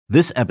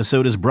This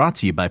episode is brought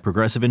to you by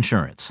Progressive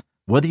Insurance.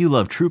 Whether you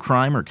love true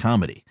crime or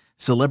comedy,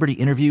 celebrity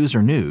interviews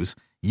or news,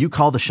 you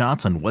call the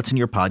shots on what's in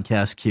your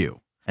podcast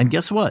queue. And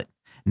guess what?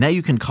 Now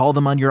you can call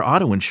them on your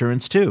auto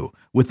insurance too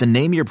with the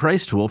Name Your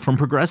Price tool from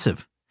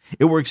Progressive.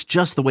 It works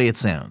just the way it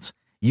sounds.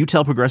 You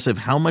tell Progressive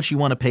how much you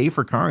want to pay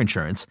for car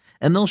insurance,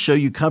 and they'll show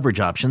you coverage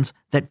options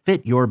that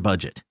fit your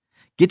budget.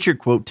 Get your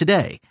quote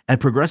today at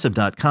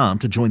Progressive.com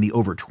to join the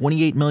over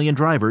 28 million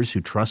drivers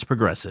who trust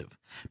Progressive.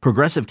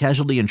 Progressive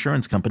Casualty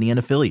Insurance Company and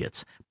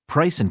Affiliates.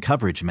 Price and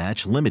coverage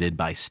match limited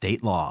by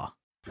state law.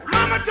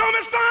 Mama told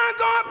me, son,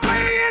 go and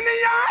play in the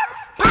yard.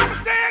 Papa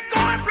said,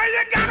 go and play,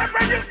 you gotta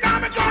break your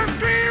stomach, go and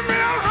scream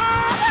real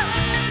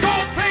hard. Go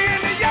play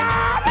in the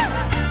yard.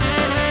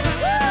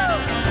 Woo!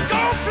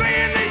 Go play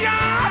in the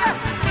yard.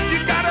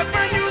 You gotta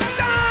burn your stomach.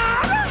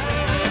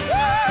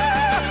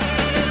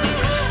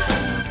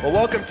 Well,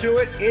 welcome to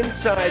it,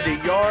 Inside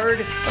the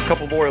Yard. A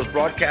couple of Orioles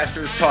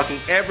broadcasters talking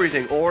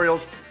everything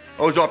Orioles.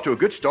 I was off to a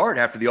good start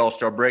after the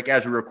All-Star break.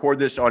 As we record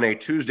this on a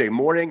Tuesday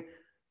morning,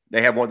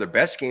 they have one of their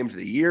best games of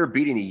the year,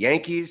 beating the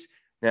Yankees.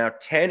 Now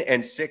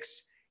 10-6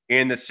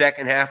 in the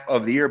second half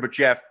of the year. But,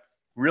 Jeff,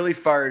 really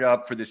fired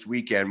up for this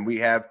weekend. We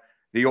have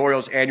the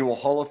Orioles annual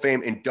Hall of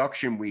Fame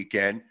induction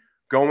weekend.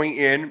 Going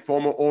in,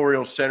 former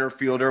Orioles center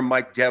fielder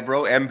Mike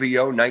Devereaux,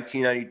 MVO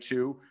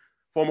 1992.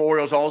 Former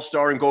Orioles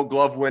All-Star and Gold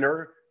Glove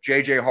winner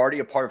J.J. Hardy,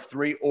 a part of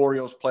 3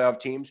 Orioles playoff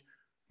teams.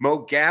 Mo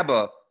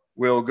Gaba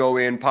will go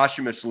in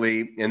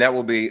posthumously, and that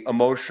will be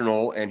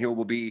emotional, and he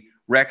will be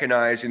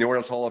recognized in the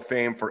Orioles Hall of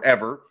Fame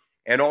forever.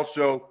 And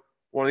also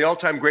one of the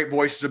all-time great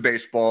voices of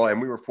baseball,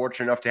 and we were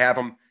fortunate enough to have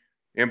him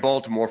in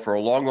Baltimore for a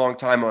long, long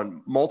time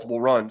on multiple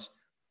runs,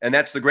 and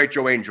that's the great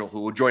Joe Angel, who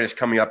will join us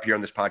coming up here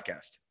on this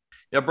podcast.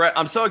 Yeah, Brett,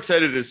 I'm so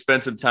excited to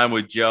spend some time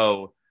with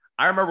Joe.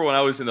 I remember when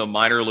I was in the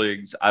minor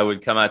leagues, I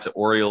would come out to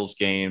Orioles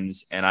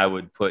games, and I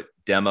would put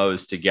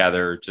demos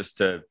together just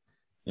to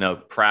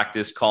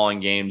practice calling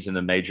games in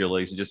the major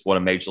leagues and just what a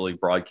major league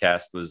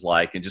broadcast was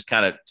like, and just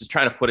trying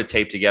to put a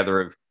tape together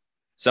of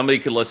somebody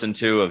could listen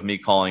to of me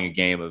calling a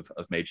game of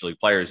major league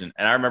players. And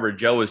I remember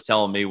Joe was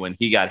telling me when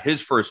he got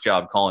his first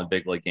job calling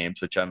big league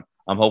games, which I'm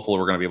hopeful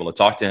we're going to be able to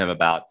talk to him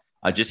about,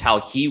 just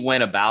how he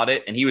went about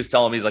it. And he was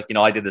telling me, he's like,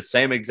 I did the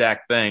same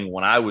exact thing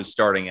when I was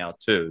starting out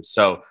too.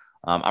 So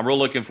I'm really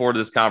looking forward to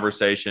this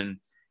conversation.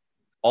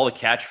 All the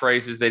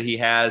catchphrases that he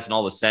has and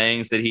all the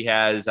sayings that he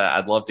has,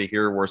 I'd love to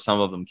hear where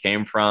some of them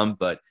came from,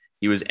 but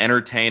he was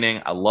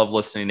entertaining. I love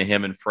listening to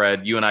him and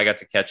Fred. You and I got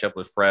to catch up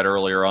with Fred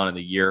earlier on in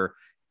the year,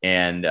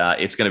 and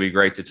it's going to be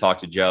great to talk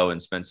to Joe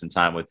and spend some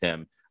time with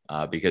him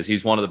because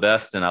he's one of the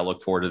best, and I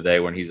look forward to the day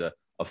when he's a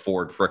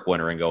Ford Frick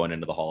winner and going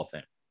into the Hall of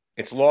Fame.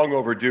 It's long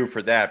overdue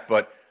for that,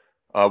 but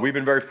we've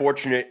been very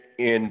fortunate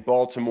in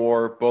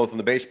Baltimore, both on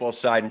the baseball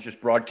side and just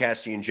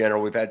broadcasting in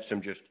general. We've had some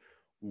just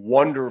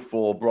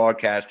wonderful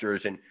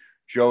broadcasters, and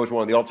Joe is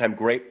one of the all-time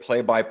great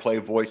play-by-play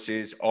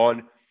voices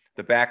on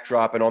the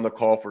backdrop and on the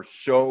call for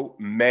so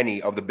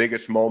many of the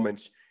biggest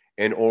moments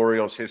in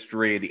Orioles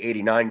history. The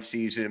 89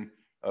 season,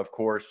 of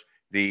course,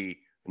 the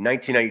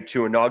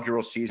 1992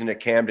 inaugural season at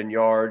Camden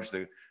Yards,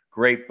 the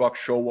great Buck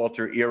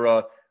Showalter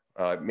era,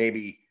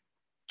 maybe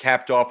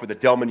capped off with a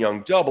Delman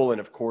Young double,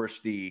 and of course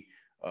the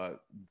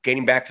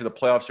getting back to the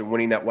playoffs and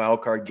winning that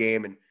wild card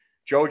game. And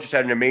Joe just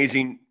had an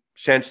amazing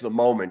sense of the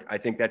moment. I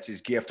think that's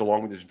his gift,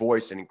 along with his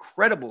voice and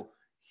incredible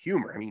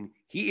humor. I mean,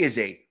 he is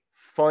a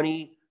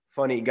funny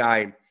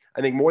guy.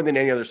 I think more than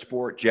any other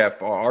sport,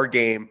 Jeff, our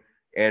game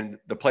and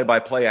the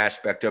play-by-play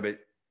aspect of it,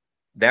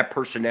 that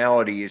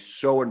personality is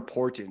so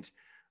important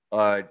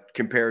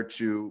compared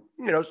to,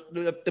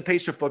 the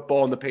pace of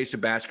football and the pace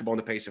of basketball and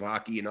the pace of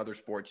hockey and other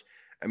sports.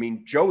 I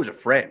mean, Joe is a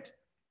friend.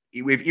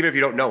 Even if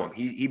you don't know him,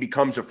 he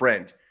becomes a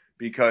friend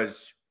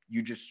because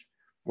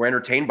we're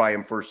entertained by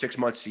him for 6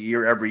 months a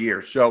year, every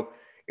year. So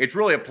it's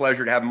really a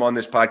pleasure to have him on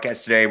this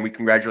podcast today, and we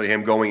congratulate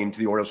him going into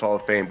the Orioles Hall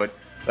of Fame. But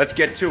let's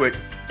get to it.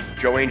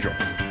 Joe Angel.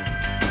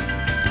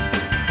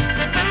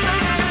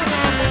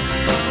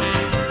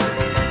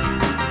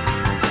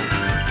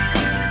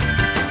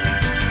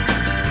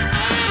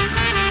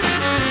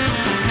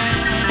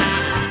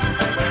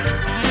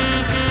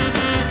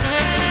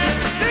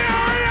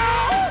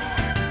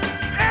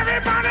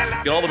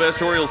 Get all the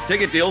best Orioles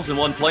ticket deals in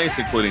one place,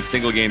 including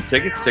single-game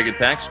tickets, ticket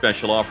packs,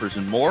 special offers,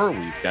 and more.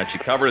 We've got you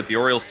covered at the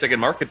Orioles Ticket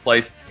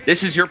Marketplace.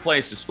 This is your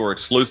place to score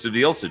exclusive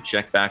deals, so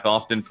check back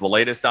often for the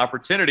latest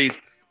opportunities.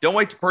 Don't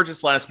wait to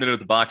purchase last minute at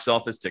the box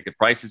office. Ticket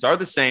prices are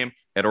the same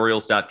at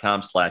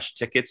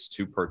Orioles.com/tickets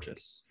to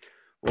purchase.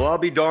 Well, I'll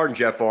be darned,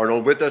 Jeff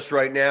Arnold. With us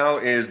right now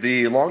is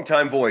the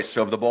longtime voice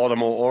of the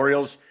Baltimore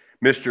Orioles,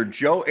 Mr.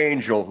 Joe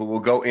Angel, who will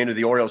go into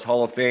the Orioles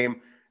Hall of Fame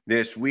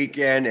this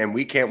weekend, and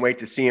we can't wait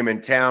to see him in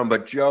town.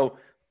 But Joe,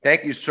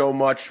 thank you so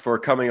much for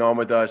coming on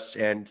with us,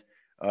 and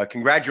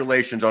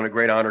congratulations on a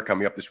great honor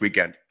coming up this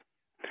weekend.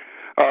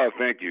 Oh,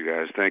 thank you,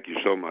 guys. Thank you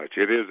so much.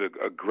 It is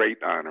a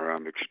great honor.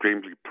 I'm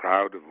extremely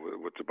proud of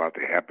what's about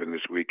to happen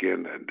this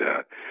weekend, and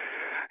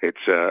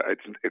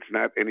it's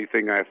not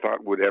anything I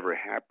thought would ever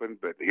happen,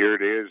 but here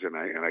it is, and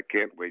I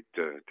can't wait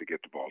to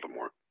get to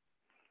Baltimore.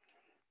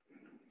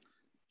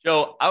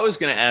 Joe, I was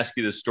going to ask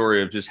you the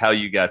story of just how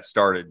you got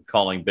started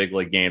calling big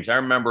league games. I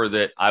remember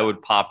that I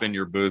would pop in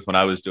your booth when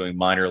I was doing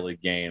minor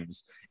league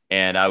games,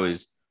 and I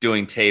was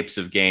doing tapes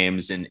of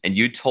games, and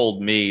you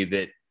told me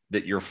that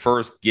your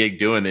first gig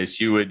doing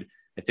this,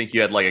 I think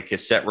you had like a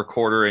cassette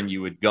recorder, and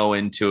you would go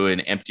into an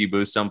empty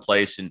booth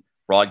someplace and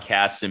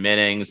broadcast some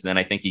innings. And then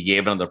I think you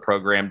gave them to the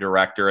program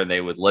director, and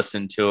they would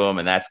listen to them,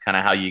 and that's kind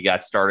of how you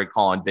got started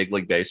calling big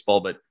league baseball.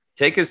 But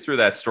take us through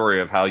that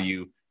story of how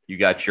you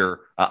got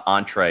your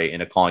entree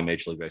into calling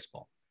Major League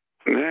Baseball.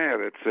 Yeah,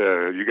 that's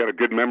you got a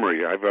good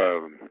memory.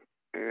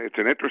 It's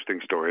an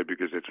interesting story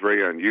because it's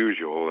very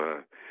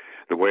unusual.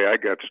 The way I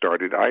got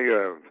started,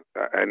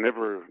 I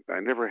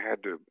never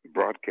had to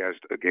broadcast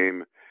a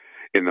game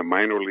in the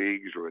minor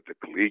leagues or at the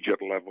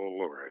collegiate level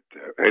or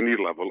at any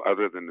level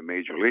other than the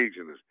major leagues.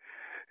 And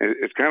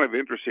it's kind of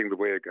interesting the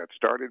way it got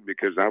started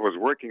because I was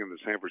working in the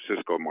San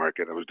Francisco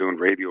market. I was doing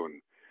radio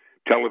and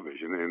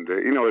television, and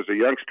as a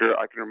youngster,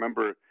 I can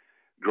remember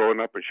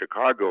growing up in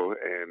Chicago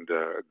and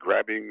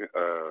grabbing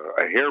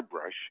a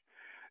hairbrush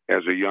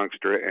as a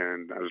youngster,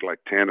 and I was like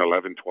 10,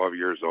 11, 12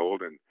 years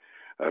old, and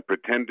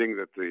pretending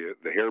that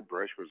the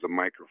hairbrush was the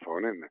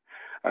microphone. And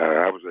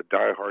I was a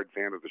diehard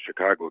fan of the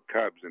Chicago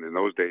Cubs, and in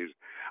those days,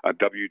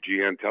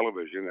 WGN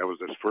television, that was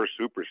this first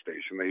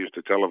superstation. They used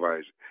to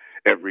televise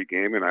every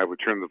game, and I would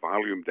turn the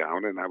volume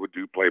down, and I would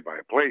do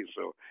play-by-play.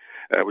 So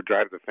I would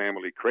drive the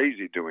family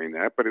crazy doing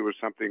that, but it was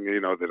something,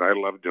 that I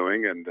loved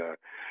doing, and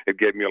it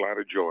gave me a lot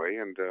of joy.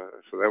 And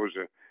so that was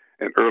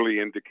an early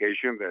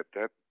indication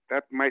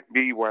that might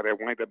be what I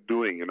wind up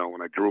doing,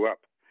 when I grew up.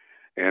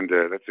 And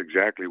that's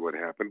exactly what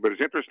happened. But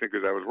it's interesting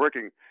because I was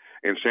working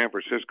in San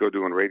Francisco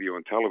doing radio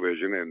and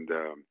television, and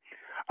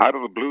out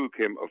of the blue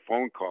came a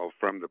phone call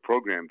from the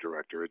program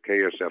director at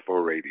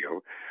KSFO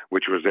Radio,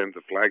 which was then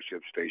the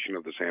flagship station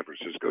of the San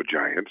Francisco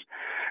Giants.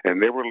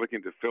 And they were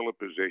looking to fill a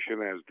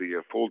position as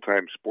the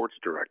full-time sports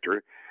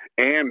director,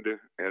 and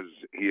as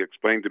he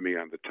explained to me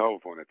on the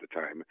telephone at the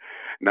time,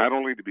 not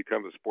only to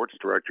become the sports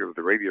director of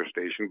the radio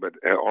station, but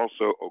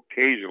also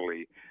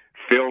occasionally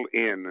fill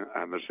in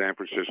on the San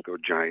Francisco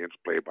Giants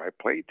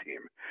play-by-play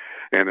team.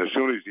 And as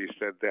soon as he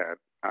said that,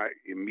 I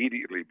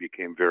immediately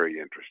became very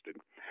interested.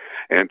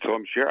 And so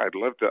I'm sure I'd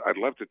love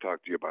to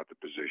talk to you about the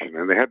position.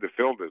 And they had to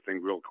fill the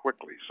thing real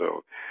quickly,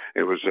 so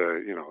it was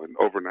an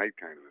overnight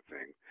kind of a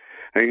thing.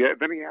 And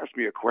then he asked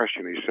me a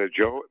question. He said,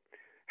 "Joe,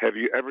 have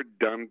you ever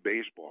done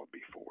baseball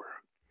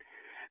before?"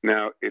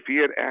 Now, if he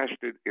had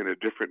asked it in a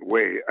different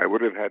way, I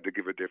would have had to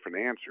give a different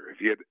answer. If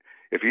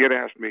he had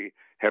asked me,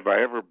 "Have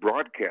I ever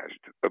broadcast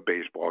a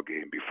baseball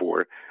game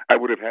before?" I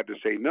would have had to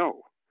say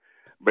no.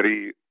 But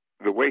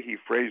the way he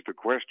phrased the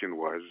question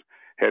was,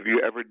 "Have you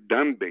ever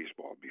done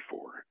baseball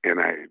before?" And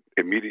I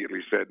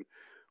immediately said,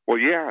 "Well,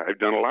 yeah, I've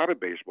done a lot of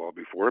baseball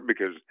before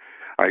because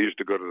I used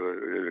to go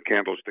to the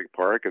Candlestick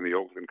Park and the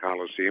Oakland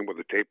Coliseum with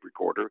a tape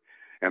recorder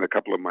and a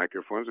couple of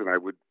microphones, and I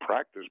would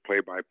practice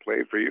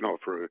play-by-play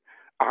for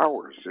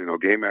hours,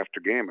 game after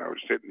game. I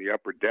would sit in the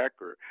upper deck,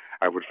 or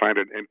I would find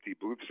an empty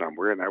booth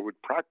somewhere, and I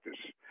would practice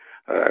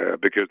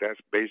because that's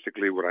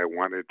basically what I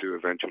wanted to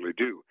eventually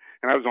do."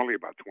 And I was only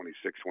about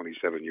 26,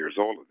 27 years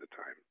old at the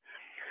time.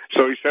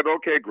 So he said,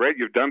 "Okay, great.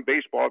 You've done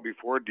baseball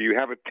before. Do you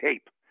have a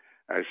tape?"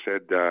 I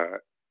said,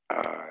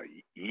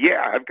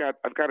 "Yeah, I've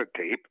got a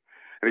tape."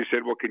 And he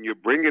said, "Well, can you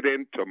bring it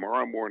in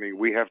tomorrow morning?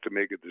 We have to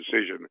make a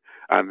decision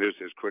on this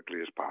as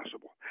quickly as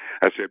possible."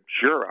 I said,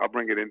 "Sure, I'll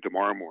bring it in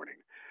tomorrow morning."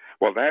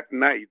 Well, that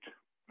night,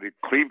 the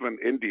Cleveland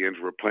Indians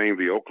were playing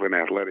the Oakland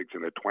Athletics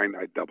in a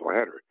twilight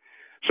doubleheader.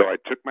 So I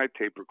took my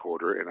tape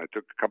recorder and I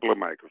took a couple of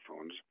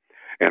microphones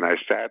and I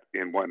sat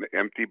in one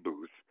empty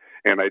booth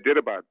and I did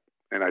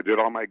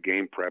all my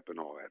game prep and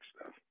all that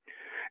stuff.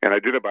 And I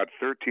did about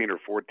 13 or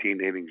 14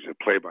 innings of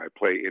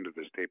play-by-play into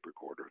this tape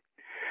recorder.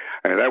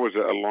 And that was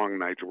a long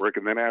night's work.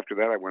 And then after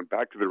that, I went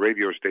back to the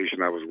radio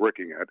station I was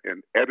working at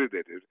and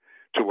edited it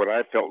to what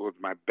I felt was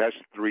my best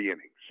 3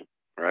 innings,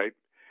 right?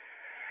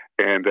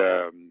 And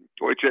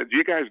which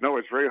you guys know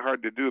it's very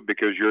hard to do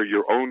because you're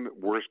your own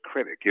worst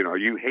critic.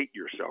 You hate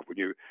yourself when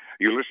you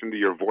listen to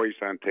your voice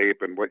on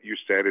tape and what you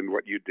said and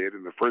what you did.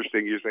 And the first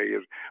thing you say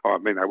is, "Oh,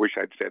 man, I wish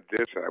I'd said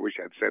this, and I wish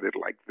I'd said it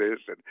like this,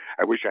 and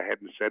I wish I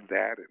hadn't said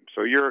that." And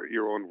so you're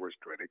your own worst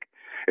critic.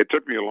 It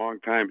took me a long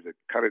time to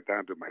cut it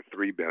down to my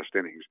 3 best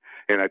innings,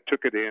 and I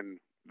took it in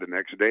the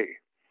next day.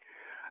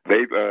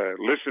 They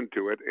listened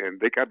to it, and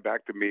they got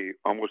back to me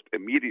almost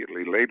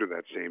immediately later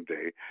that same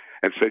day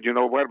and said, "You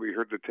know what? We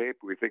heard the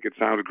tape. We think it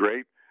sounds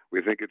great.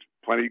 We think it's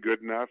plenty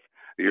good enough.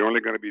 You're only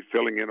going to be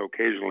filling in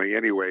occasionally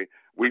anyway.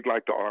 We'd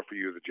like to offer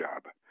you the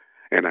job."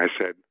 And I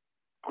said,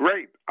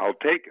 "Great, I'll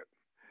take it."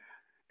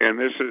 And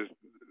this is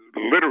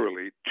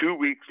literally 2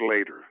 weeks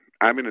later.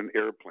 I'm in an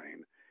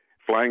airplane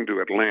flying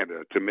to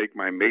Atlanta to make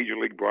my Major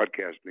League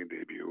Broadcasting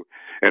debut,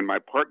 and my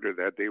partner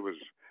that day was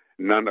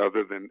none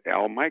other than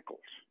Al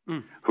Michaels,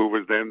 who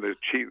was then the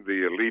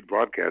lead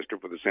broadcaster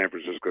for the San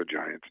Francisco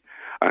Giants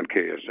on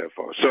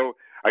KSFO. So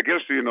I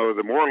guess,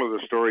 the moral of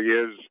the story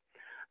is,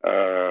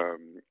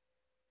 and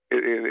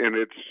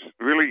it's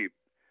really,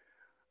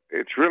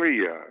 it's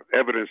really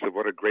evidence of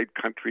what a great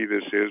country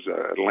this is,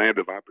 a land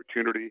of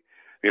opportunity.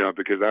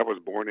 Because I was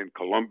born in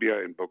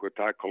Colombia, in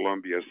Bogota,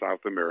 Colombia,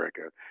 South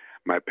America.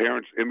 My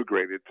parents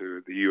immigrated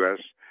to the U.S.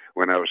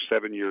 when I was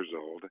 7 years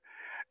old.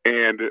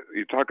 And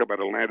you talk about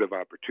a land of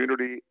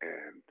opportunity,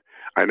 and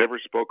I never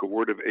spoke a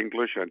word of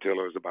English until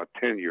I was about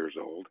 10 years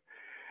old.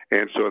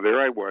 And so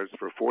there I was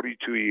for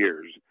 42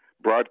 years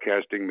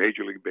broadcasting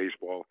Major League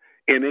Baseball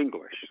in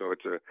English. So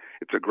it's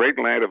a great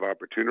land of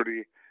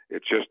opportunity.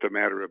 It's just a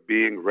matter of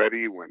being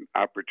ready when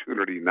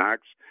opportunity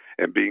knocks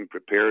and being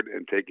prepared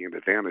and taking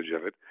advantage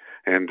of it.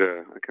 And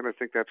I kind of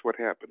think that's what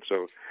happened.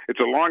 So it's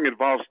a long,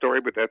 involved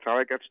story, but that's how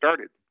I got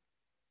started.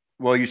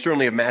 Well, you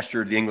certainly have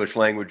mastered the English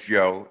language,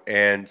 Joe,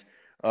 and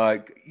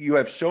you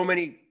have so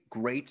many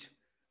great,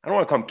 I don't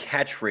want to call them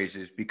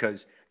catchphrases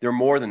because they're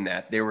more than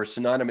that. They were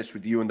synonymous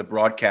with you in the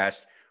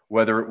broadcast,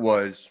 whether it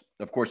was,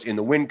 of course, in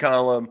the win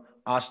column,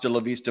 hasta la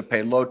vista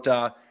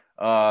pelota,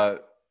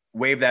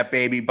 wave that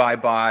baby,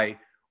 bye-bye.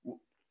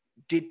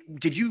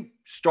 Did you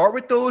start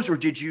with those, or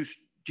did you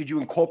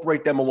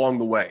incorporate them along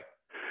the way?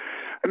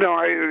 No,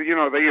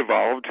 they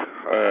evolved.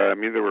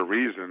 There were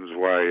reasons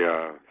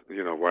why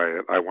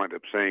I wound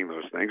up saying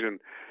those things,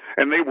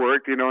 and they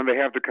worked, and they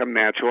have to come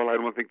natural. I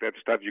don't think that's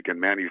stuff you can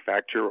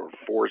manufacture or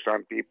force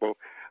on people.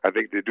 I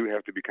think they do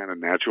have to be kind of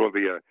natural.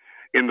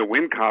 In the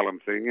win column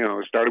thing,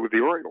 it started with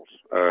the Orioles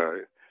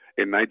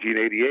in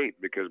 1988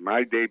 because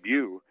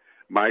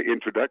my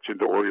introduction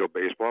to Oriole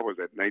baseball was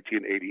that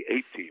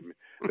 1988 team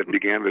that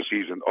began the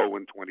season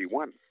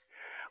 0-21,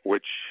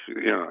 which,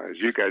 as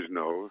you guys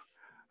know,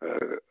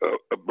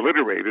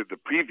 obliterated the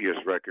previous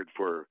record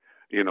for,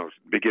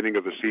 beginning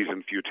of the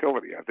season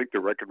futility. I think the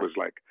record was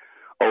like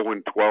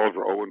 0-12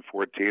 or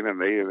 0-14, and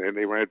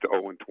they ran it to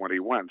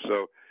 0-21.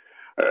 So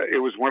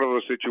it was one of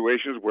those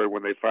situations where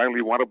when they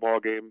finally won a ball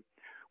game,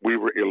 we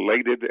were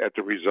elated at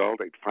the result.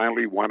 They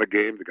finally won a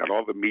game. They got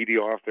all the media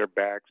off their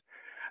backs.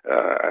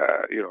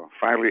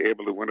 Finally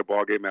able to win a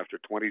ball game after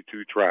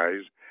 22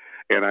 tries.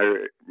 And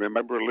I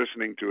remember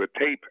listening to a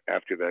tape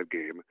after that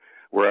game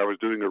where I was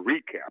doing a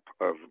recap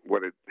of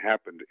what had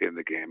happened in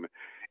the game.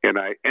 And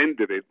I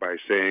ended it by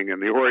saying,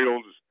 and the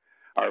Orioles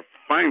are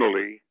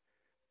finally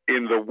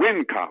in the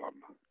win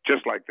column,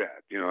 just like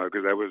that,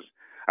 because I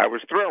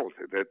was thrilled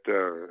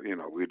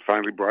that, we'd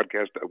finally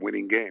broadcast a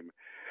winning game.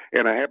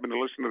 And I happened to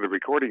listen to the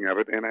recording of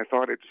it, and I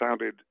thought it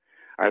sounded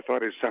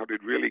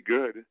really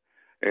good.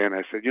 And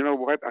I said, you know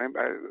what?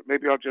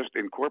 Maybe I'll just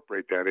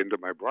incorporate that into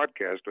my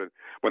broadcast. But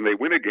when they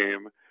win a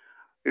game,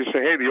 they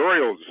say, "Hey, the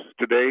Orioles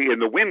today in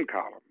the win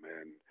column."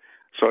 And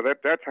so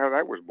that's how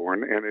that was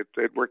born, and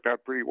it worked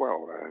out pretty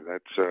well.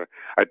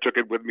 I took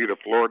it with me to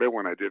Florida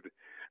when I did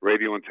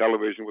radio and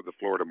television with the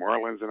Florida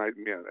Marlins, and I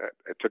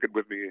took it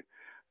with me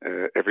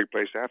every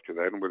place after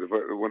that. And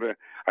when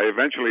I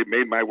eventually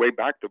made my way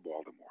back to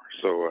Baltimore,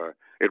 so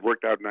it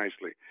worked out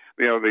nicely.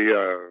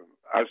 The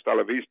hasta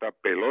la vista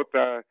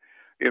pelota.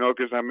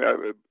 Because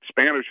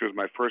Spanish was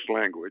my first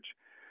language,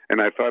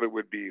 and I thought it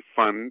would be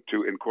fun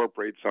to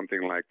incorporate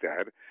something like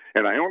that.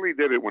 And I only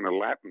did it when a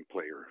Latin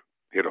player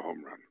hit a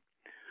home run.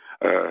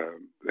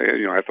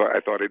 I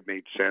thought it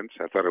made sense.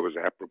 I thought it was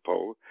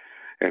apropos.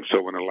 And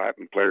so when a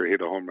Latin player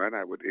hit a home run,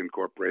 I would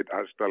incorporate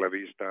hasta la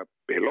vista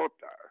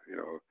pelota.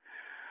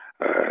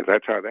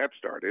 That's how that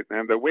started.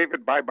 And the wave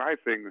it bye-bye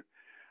thing,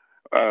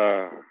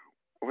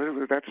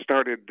 that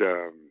started...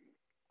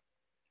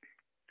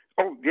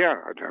 I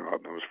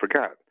almost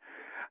forgot.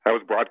 I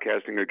was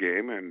broadcasting a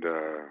game, and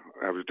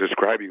I was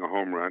describing a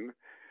home run,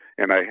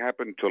 and I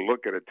happened to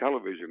look at a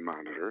television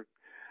monitor,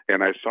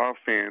 and I saw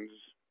fans,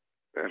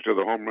 after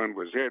the home run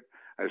was hit,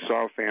 I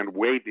saw a fan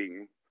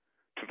waving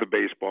to the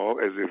baseball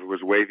as if it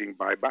was waving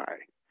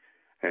bye-bye.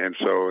 And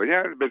so,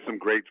 there's been some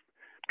great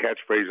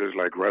catchphrases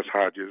like Russ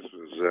Hodges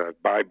was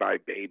bye-bye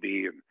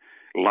baby, and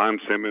Lon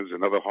Simmons,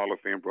 another Hall of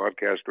Fame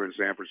broadcaster in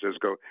San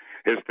Francisco,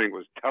 his thing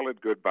was tell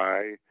it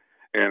goodbye.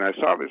 And I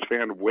saw this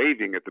fan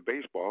waving at the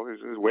baseball.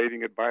 He's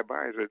waving it bye-bye.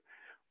 I said,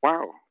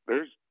 wow,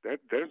 there's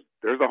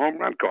a home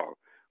run call.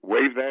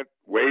 Wave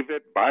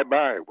it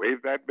bye-bye.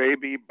 Wave that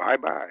baby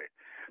bye-bye.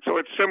 So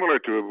it's similar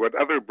to what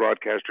other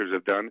broadcasters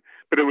have done,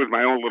 but it was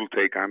my own little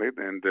take on it,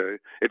 and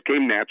it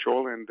came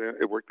natural, and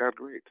it worked out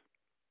great.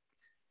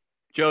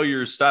 Joe,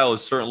 your style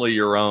is certainly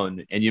your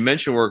own. And you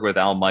mentioned work with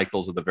Al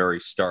Michaels at the very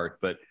start,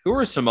 but who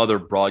are some other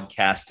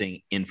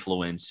broadcasting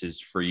influences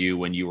for you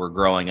when you were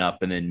growing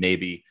up and then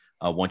maybe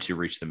once you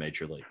reached the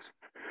major leagues?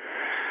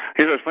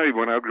 It's funny.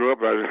 When I grew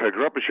up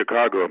in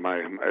Chicago.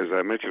 As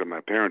I mentioned,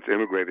 my parents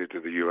immigrated to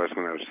the U.S.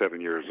 when I was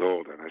 7 years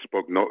old, and I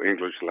spoke no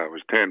English till I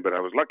was 10. But I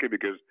was lucky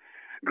because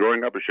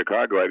growing up in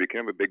Chicago, I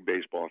became a big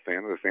baseball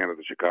fan. I was a fan of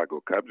the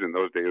Chicago Cubs. In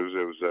those days,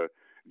 it was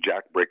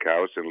Jack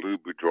Brickhouse and Lou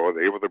Boudreau.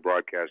 They were the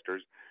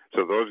broadcasters.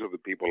 So those are the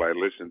people I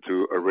listened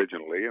to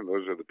originally, and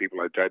those are the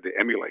people I tried to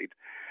emulate.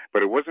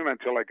 But it wasn't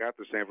until I got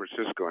to San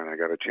Francisco and I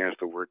got a chance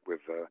to work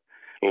with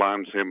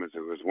Lon Simmons,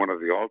 who was one of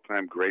the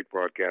all-time great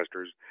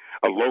broadcasters,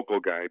 a local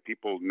guy.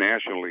 People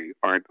nationally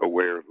aren't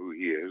aware of who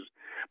he is,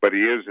 but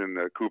he is in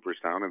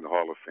Cooperstown in the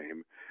Hall of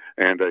Fame.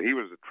 And he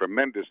was a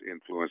tremendous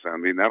influence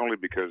on me, not only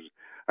because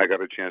I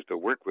got a chance to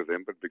work with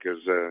him, but because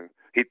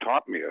he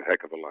taught me a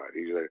heck of a lot.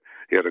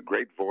 He had a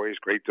great voice,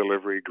 great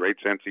delivery, great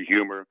sense of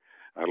humor.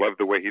 I loved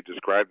the way he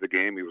described the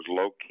game. He was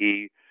low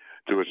key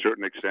to a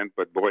certain extent,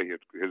 but boy,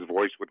 his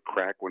voice would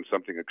crack when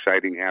something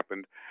exciting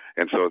happened,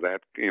 and so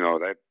that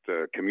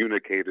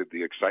communicated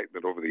the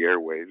excitement over the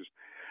airwaves.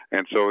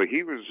 And so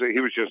he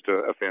was just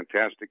a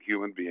fantastic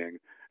human being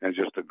and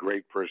just a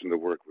great person to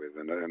work with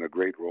and a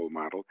great role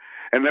model.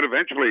 And then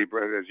eventually,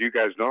 as you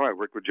guys know, I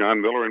worked with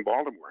John Miller in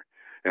Baltimore.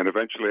 And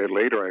eventually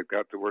later I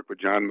got to work with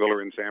John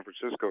Miller in San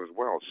Francisco as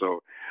well.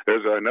 So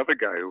there's another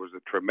guy who was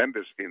a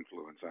tremendous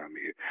influence on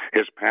me.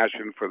 His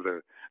passion for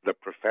the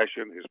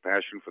profession, his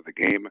passion for the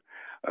game,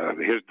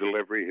 his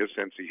delivery, his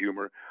sense of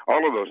humor,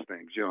 all of those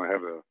things,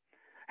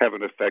 have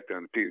an effect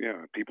on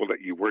people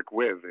that you work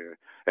with,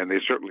 and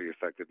they certainly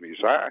affected me.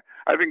 So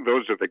I think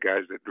those are the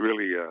guys that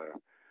really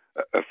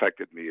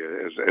affected me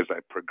as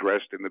I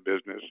progressed in the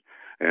business,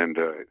 and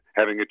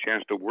having a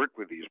chance to work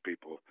with these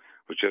people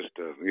was just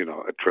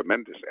a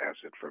tremendous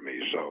asset for me.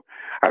 So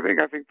I think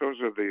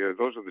those are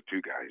the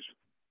two guys.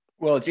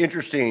 Well, it's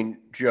interesting,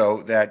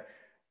 Joe, that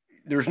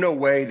there's no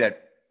way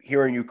that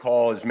hearing you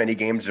call as many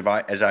games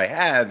as I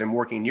have and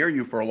working near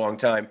you for a long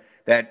time,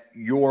 that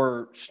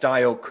your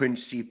style couldn't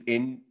seep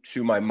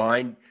into my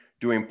mind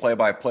doing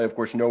play-by-play. Of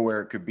course,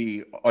 nowhere it could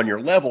be on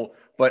your level,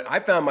 but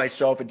I found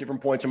myself at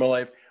different points in my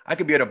life, I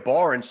could be at a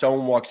bar and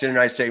someone walks in and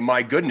I say,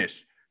 my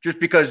goodness, just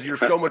because you're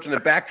so much in the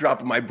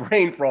backdrop of my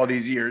brain for all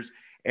these years.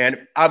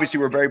 And obviously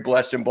we're very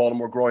blessed in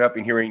Baltimore growing up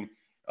and hearing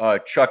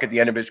Chuck at the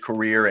end of his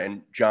career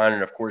and John,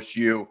 and of course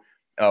you.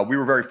 We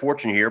were very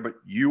fortunate here, but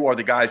you are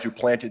the guys who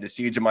planted the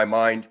seeds in my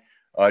mind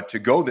to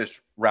go this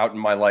route in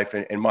my life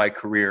and in my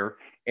career.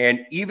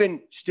 And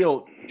even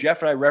still,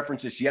 Jeff and I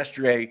referenced this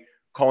yesterday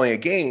calling a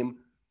game.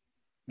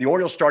 The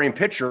Orioles starting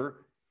pitcher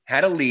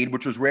had a lead,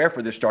 which was rare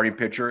for this starting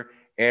pitcher.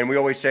 And we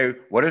always say,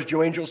 what does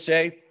Joe Angel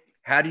say?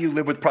 How do you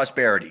live with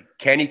prosperity?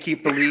 Can he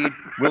keep the lead?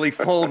 Will he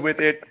fold with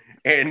it?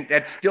 And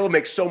that still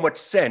makes so much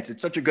sense.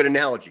 It's such a good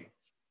analogy.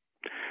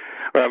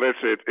 Well,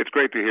 it's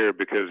great to hear,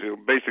 because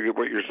basically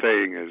what you're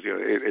saying is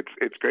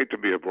it's great to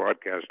be a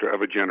broadcaster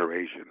of a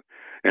generation,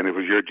 and it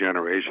was your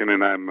generation,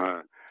 and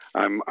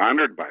I'm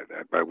honored by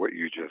that, by what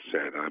you just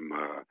said.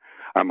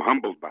 I'm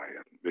humbled by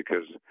it,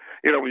 because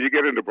when you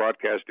get into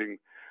broadcasting,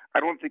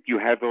 I don't think you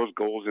have those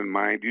goals in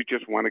mind. You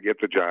just want to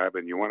get the job,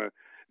 and you want to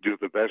do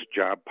the best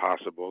job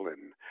possible,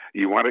 and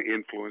you want to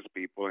influence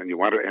people, and you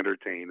want to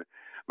entertain,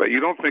 but you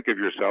don't think of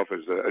yourself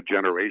as a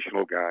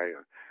generational guy.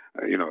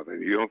 You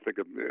don't think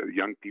of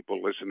young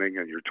people listening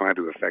and you're trying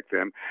to affect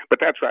them. But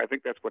that's right. I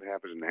think that's what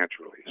happens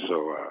naturally.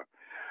 So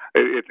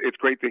it's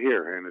great to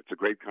hear, and it's a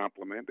great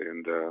compliment,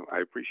 and I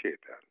appreciate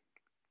that.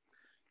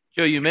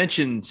 Joe, you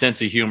mentioned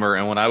sense of humor,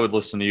 and when I would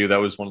listen to you, that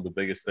was one of the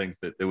biggest things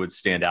that would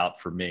stand out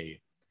for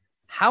me.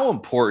 How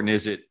important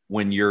is it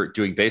when you're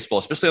doing baseball,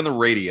 especially on the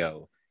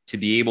radio, to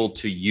be able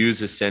to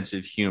use a sense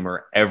of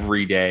humor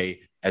every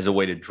day as a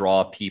way to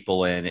draw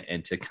people in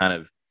and to kind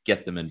of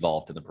get them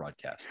involved in the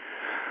broadcast?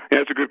 Yeah,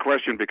 it's a good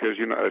question, because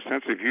a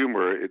sense of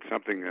humor, it's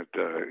something that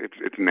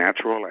it's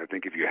natural. I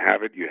think if you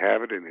have it, you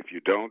have it, and if you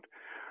don't,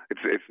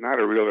 it's not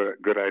a real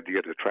good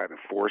idea to try to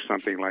force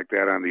something like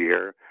that on the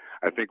air.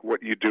 I think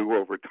what you do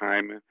over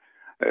time,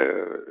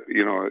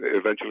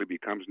 eventually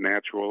becomes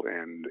natural,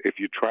 and if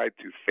you try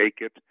to fake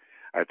it,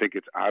 I think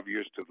it's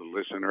obvious to the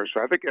listener.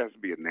 So I think it has to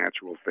be a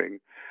natural thing,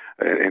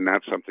 and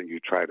not something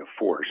you try to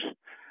force.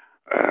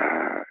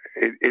 And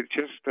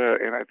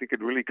I think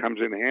it really comes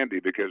in handy,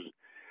 because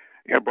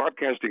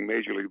broadcasting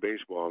Major League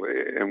Baseball,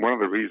 and one of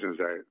the reasons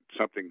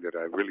something that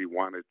I really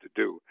wanted to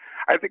do,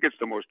 I think it's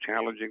the most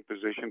challenging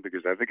position,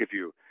 because I think if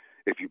you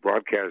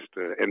broadcast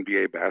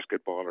NBA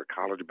basketball or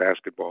college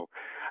basketball,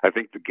 I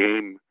think the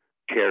game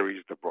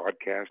carries the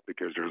broadcast,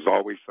 because there's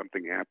always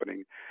something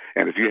happening.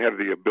 And if you have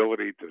the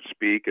ability to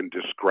speak and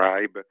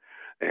describe,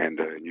 and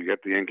you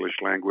get the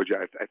English language,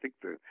 I think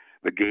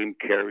the game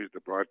carries the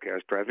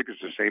broadcaster. I think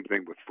it's the same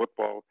thing with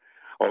football,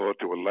 although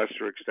to a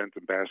lesser extent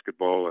than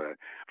basketball.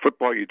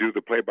 Football, you do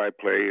the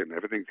play-by-play, and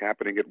everything's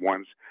happening at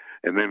once.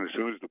 And then as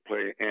soon as the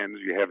play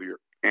ends, you have your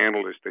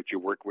analyst that you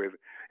work with,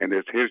 and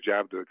it's his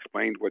job to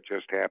explain what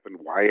just happened,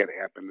 why it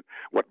happened,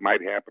 what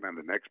might happen on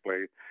the next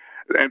play.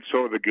 And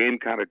so the game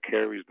kind of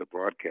carries the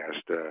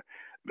broadcast. The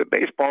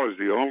baseball is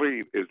the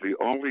only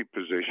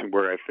position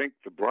where I think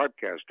the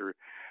broadcaster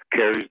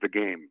carries the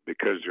game,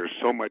 because there's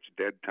so much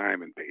dead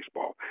time in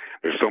baseball.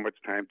 There's so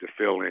much time to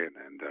fill in,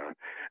 and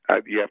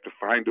you have to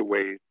find a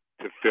way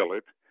to fill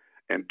it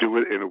and do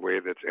it in a way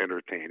that's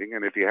entertaining.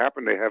 And if you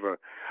happen to have a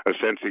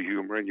sense of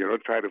humor, and you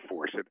don't try to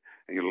force it,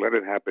 and you let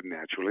it happen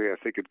naturally, I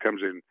think it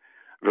comes in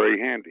very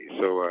handy.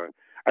 So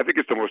I think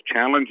it's the most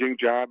challenging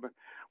job,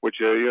 which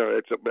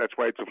that's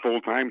why it's a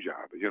full-time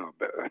job.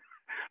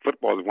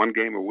 Football is one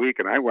game a week,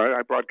 and I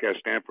broadcast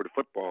Stanford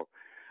football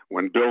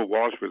when Bill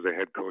Walsh was the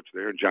head coach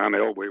there. John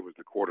Elway was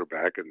the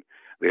quarterback, and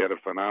they had a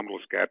phenomenal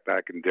scat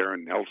back in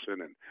Darren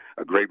Nelson, and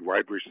a great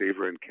wide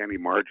receiver in Kenny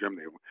Marjoram.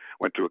 They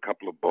went to a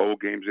couple of bowl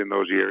games in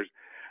those years,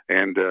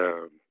 and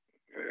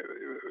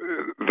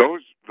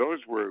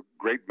those were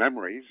great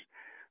memories.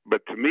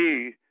 But to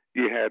me,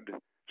 you had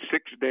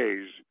 6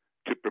 days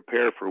to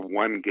prepare for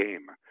one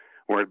game.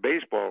 Where in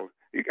baseball,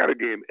 you got a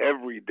game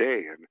every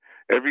day, and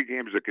every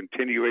game is a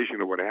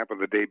continuation of what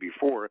happened the day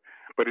before,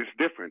 but it's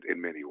different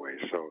in many ways.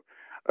 So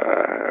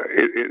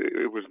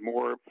it was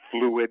more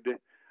fluid.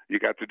 You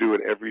got to do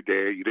it every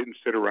day. You didn't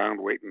sit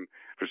around waiting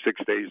for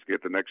 6 days to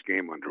get the next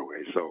game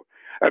underway. So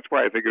that's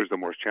why I think it was the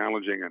most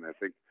challenging, and I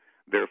think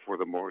therefore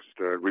the most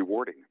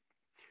rewarding.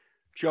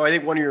 Joe, I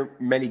think one of your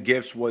many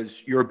gifts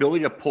was your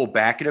ability to pull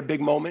back at a big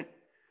moment.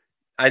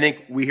 I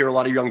think we hear a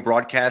lot of young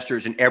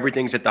broadcasters and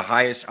everything's at the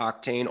highest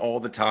octane all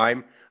the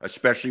time,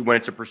 especially when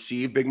it's a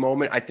perceived big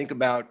moment. I think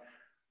about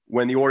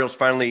when the Orioles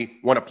finally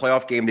won a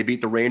playoff game, they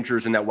beat the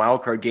Rangers in that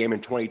wild card game in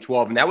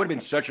 2012. And that would have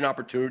been such an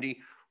opportunity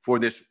for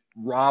this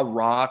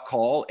rah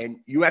call. And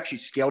you actually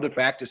scaled it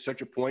back to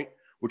such a point,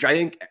 which I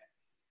think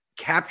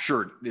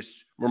captured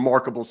this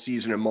remarkable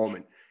season and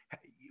moment.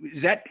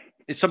 Is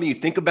something you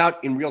think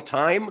about in real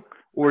time,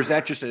 or is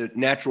that just a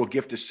natural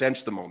gift to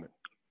sense the moment?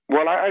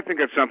 Well, I think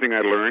that's something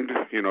I learned,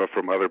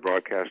 from other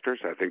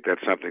broadcasters. I think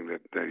that's something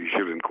that you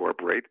should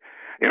incorporate.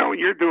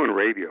 You're doing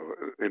radio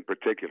in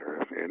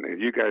particular, and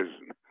you guys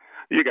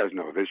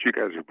know this. You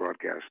guys are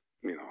broadcast,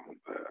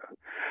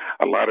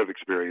 a lot of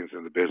experience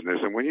in the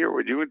business. And when you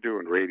were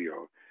doing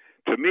radio,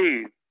 to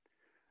me,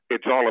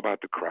 it's all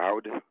about the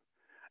crowd.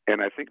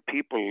 And I think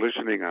people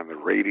listening on the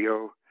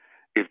radio,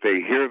 if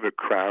they hear the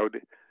crowd,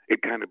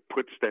 it kind of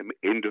puts them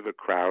into the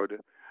crowd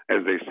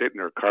as they sit in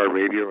their car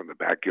radio in the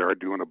backyard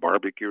doing a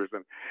barbecue or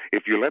something.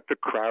 If you let the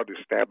crowd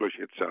establish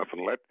itself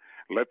and let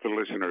the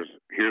listeners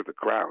hear the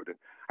crowd,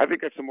 I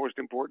think that's the most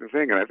important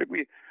thing. And I think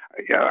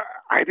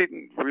I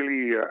didn't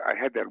really, I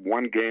had that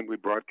one game we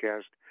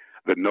broadcast,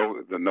 the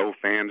no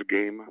fans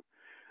game.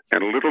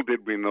 And little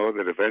did we know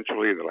that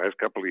eventually the last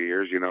couple of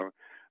years,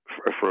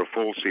 for a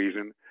full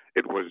season,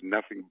 it was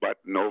nothing but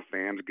no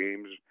fans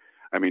games.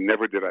 I mean,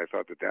 never did I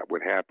thought that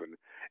would happen.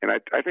 And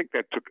I think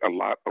that took a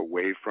lot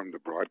away from the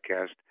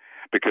broadcast,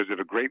 because at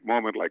a great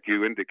moment, like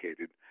you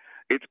indicated,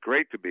 it's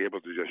great to be able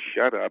to just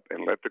shut up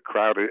and let the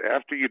crowd,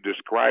 after you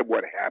describe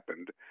what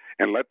happened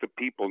and let the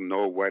people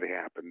know what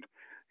happened,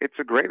 it's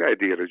a great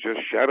idea to just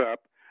shut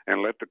up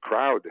and let the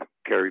crowd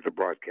carry the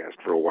broadcast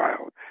for a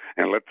while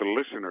and let the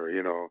listener,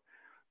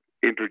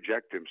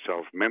 interject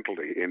himself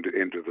mentally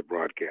into the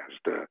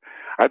broadcast.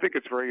 I think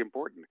it's very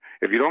important.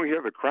 If you don't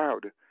hear the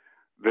crowd,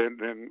 then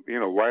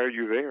why are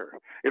you there?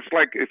 It's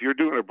like if you're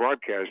doing a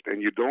broadcast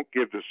and you don't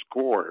give the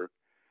score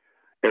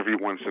every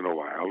once in a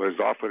while, as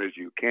often as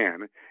you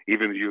can,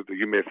 even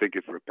you may think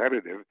it's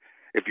repetitive.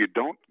 If you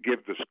don't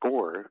give the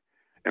score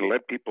and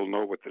let people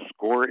know what the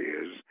score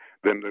is,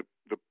 then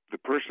the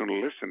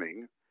person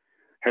listening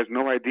has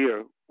no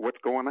idea what's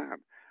going on.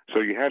 So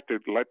you have to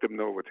let them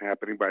know what's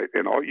happening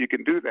and all you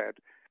can do that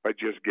by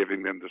just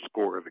giving them the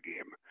score of the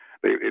game.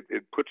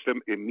 It puts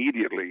them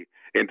immediately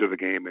into the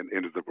game and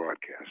into the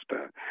broadcast.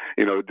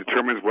 It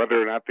determines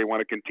whether or not they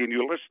want to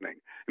continue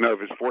listening.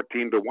 If it's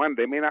 14-1,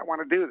 they may not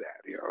want to do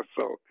that.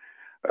 So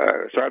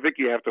I think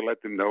you have to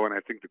let them know, and I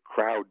think the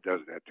crowd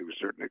does that to a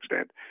certain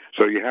extent.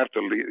 So you have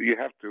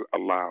to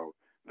allow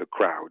the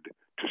crowd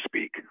to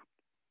speak.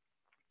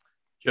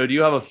 Joe, do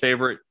you have a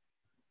favorite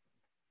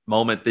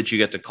moment that you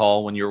get to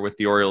call when you're with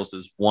the Orioles?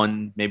 Does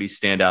one maybe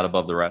stand out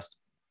above the rest?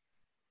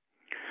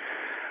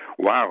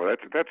 Wow,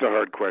 that's a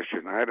hard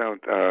question. I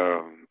don't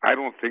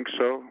think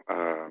so.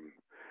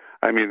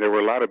 I mean, there were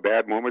a lot of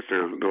bad moments.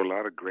 There were a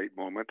lot of great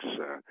moments.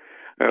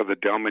 The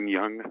Delman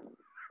Young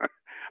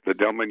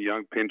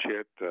pinch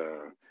hit,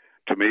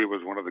 to me,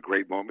 was one of the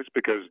great moments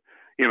because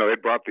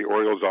it brought the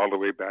Orioles all the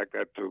way back.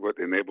 That's what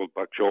enabled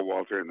Buck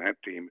Showalter and that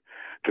team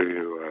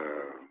to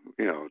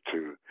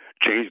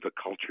change the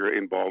culture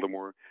in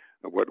Baltimore.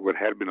 What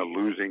had been a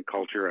losing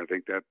culture, I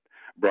think that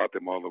brought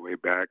them all the way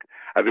back.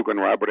 I think when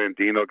Robert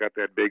Andino got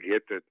that big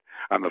hit that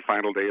on the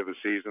final day of the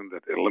season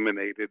that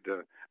eliminated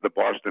the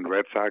Boston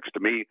Red Sox, to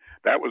me,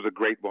 that was a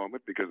great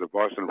moment because the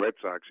Boston Red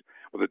Sox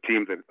were the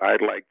team that I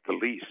liked the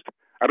least.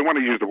 I don't want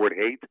to use the word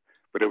hate,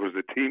 but it was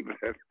the team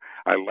that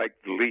I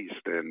liked the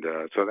least. And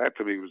so that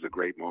to me was a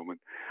great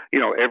moment.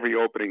 Every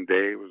opening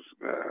day was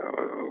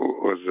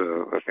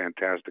a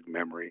fantastic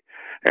memory.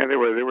 And there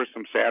were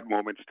some sad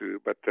moments too,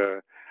 but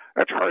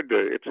that's hard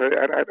to.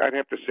 I'd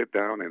have to sit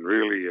down and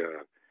really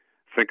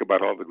think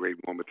about all the great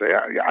moments.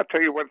 I'll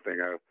tell you one thing.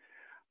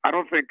 I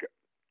don't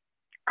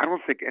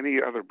think any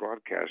other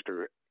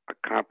broadcaster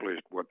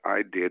accomplished what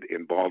I did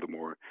in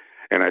Baltimore,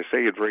 and I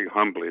say it very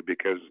humbly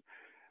because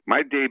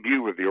my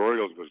debut with the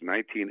Orioles was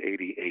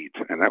 1988,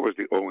 and that was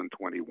the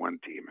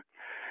 0-21 team.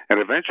 And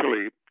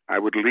eventually, I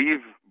would leave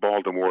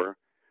Baltimore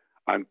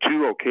on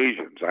two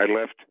occasions. I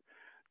left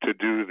to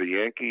do the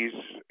Yankees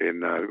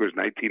in it was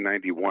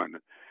 1991.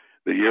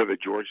 The year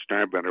that George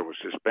Steinbrenner was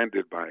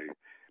suspended by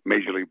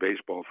Major League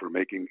Baseball for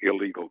making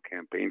illegal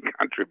campaign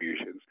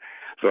contributions.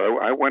 So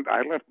I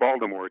left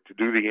Baltimore to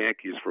do the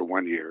Yankees for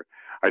 1 year.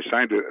 I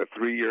signed a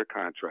 3-year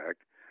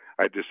contract.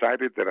 I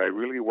decided that I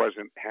really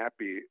wasn't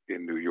happy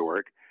in New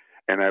York,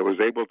 and I was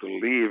able to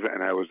leave,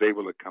 and I was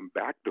able to come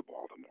back to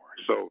Baltimore.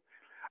 So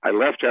I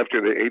left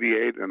after the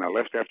 '88, and I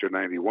left after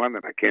 '91,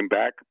 and I came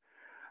back.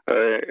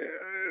 Uh,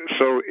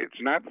 so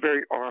it's not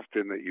very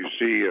often that you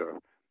see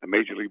a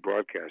major league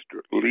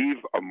broadcaster leave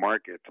a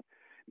market.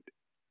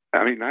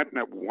 I mean, not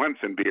once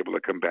and be able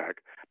to come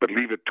back, but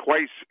leave it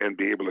twice and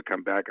be able to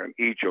come back on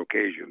each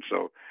occasion.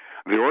 So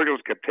the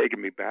Orioles kept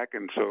taking me back,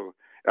 and so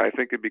I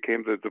think it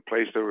became the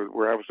place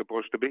where I was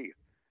supposed to be,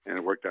 and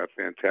it worked out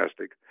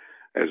fantastic,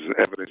 as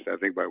evidenced, I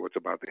think, by what's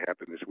about to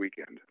happen this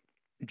weekend.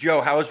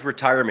 Joe, how is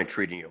retirement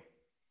treating you?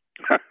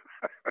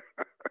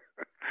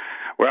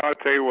 Well, I'll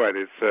tell you what.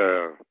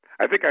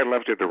 I think I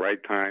left at the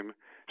right time,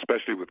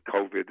 especially with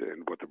COVID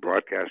and what the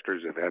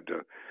broadcasters have had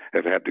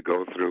to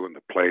go through, and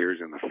the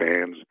players and the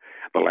fans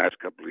the last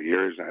couple of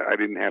years. I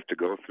didn't have to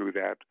go through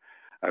that.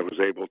 I was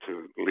able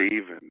to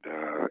leave, and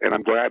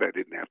I'm glad I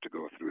didn't have to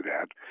go through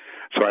that.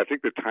 So I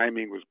think the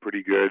timing was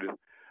pretty good.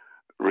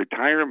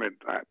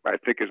 Retirement, I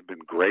think, has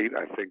been great.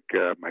 I think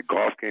my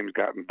golf game's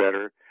gotten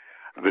better.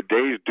 The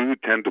days do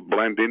tend to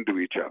blend into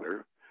each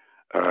other.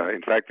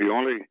 In fact, the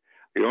only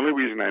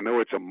reason I know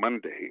it's a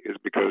Monday is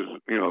because,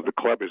 the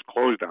club is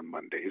closed on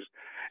Mondays,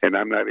 and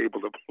I'm not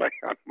able to play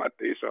on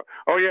Monday. So,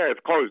 oh yeah,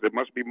 it's closed. It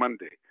must be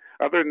Monday.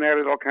 Other than that,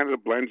 it all kind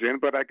of blends in.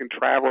 But I can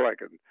travel. I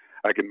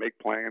can make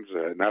plans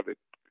now that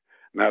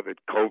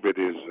COVID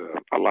is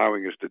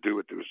allowing us to do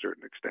it to a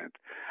certain extent.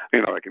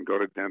 I can go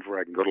to Denver.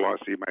 I can go to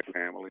Los see my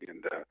family,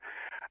 and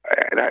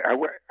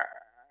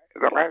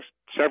the last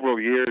several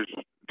years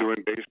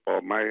doing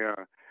baseball,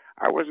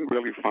 I wasn't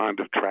really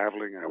fond of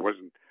traveling. I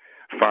wasn't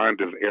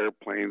fond of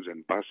airplanes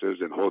and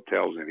buses and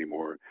hotels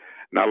anymore,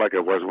 not like I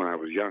was when I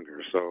was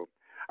younger. So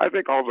I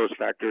think all those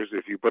factors,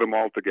 if you put them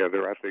all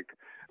together, I think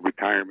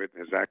retirement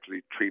has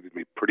actually treated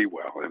me pretty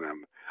well, and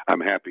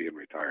I'm happy in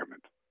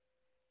retirement.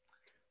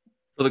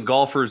 For the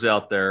golfers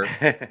out there,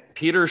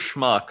 Peter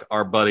Schmuck,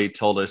 our buddy,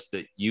 told us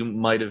that you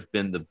might have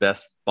been the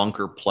best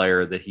bunker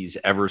player that he's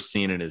ever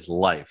seen in his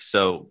life.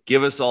 So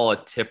give us all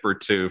a tip or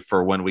two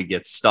for when we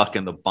get stuck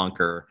in the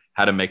bunker,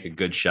 how to make a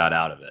good shot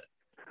out of it.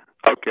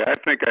 Okay, I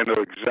think I know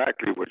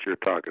exactly what you're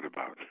talking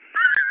about.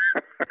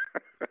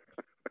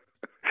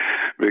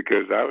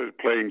 Because I was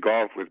playing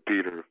golf with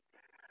Peter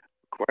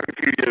quite a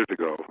few years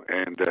ago,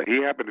 and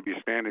he happened to be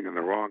standing in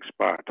the wrong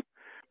spot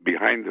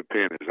behind the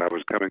pin as I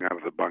was coming out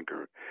of the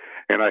bunker,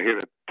 and I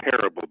hit a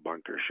terrible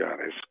bunker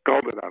shot. I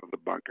sculled it out of the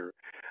bunker,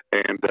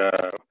 and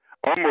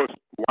almost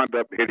wound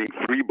up hitting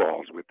 3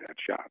 balls with that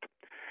shot.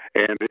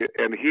 And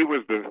he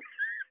was the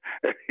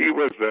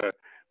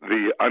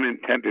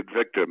unintended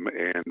victim,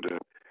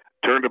 and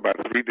turned about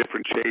 3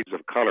 different shades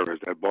of color as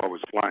that ball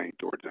was flying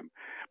towards him.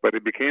 But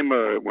it became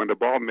when the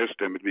ball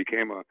missed him, it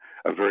became a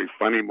very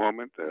funny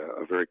moment,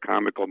 a very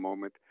comical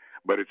moment.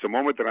 But it's a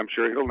moment that I'm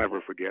sure he'll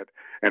never forget.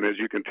 And as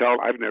you can tell,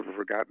 I've never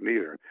forgotten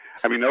either.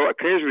 I mean,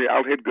 occasionally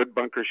I'll hit good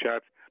bunker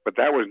shots, but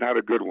that was not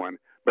a good one.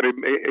 But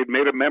it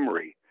made a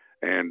memory,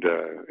 and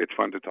it's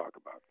fun to talk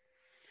about.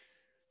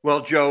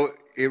 Well, Joe,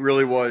 it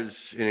really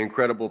was an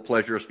incredible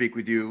pleasure to speak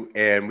with you,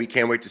 and we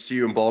can't wait to see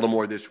you in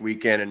Baltimore this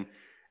weekend. And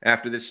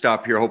after this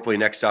stop here, hopefully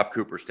next stop,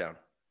 Cooperstown.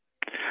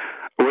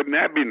 Wouldn't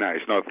that be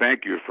nice? No,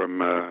 thank you.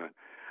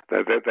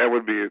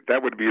 That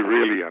would be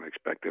really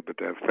unexpected. But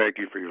thank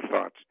you for your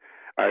thoughts.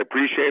 I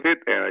appreciate it,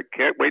 and I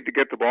can't wait to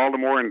get to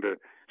Baltimore and to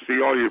see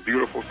all your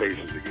beautiful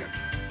faces again.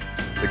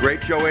 The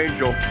great Joe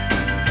Angel.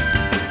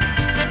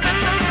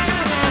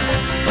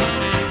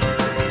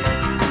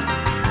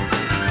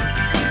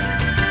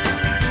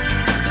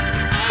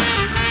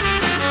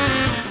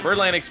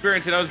 Birdland,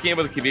 experience an O's game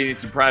with the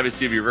convenience and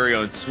privacy of your very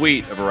own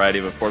suite. A variety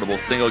of affordable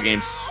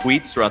single-game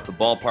suites throughout the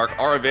ballpark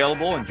are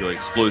available. Enjoy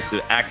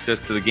exclusive access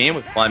to the game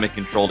with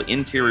climate-controlled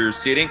interior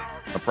seating,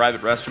 a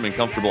private restroom, and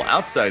comfortable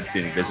outside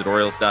seating. Visit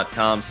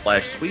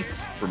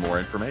Orioles.com/suites for more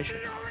information.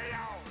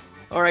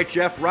 All right,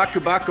 Jeff, Rock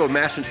Kubatko of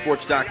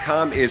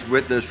MASNsports.com is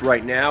with us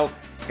right now.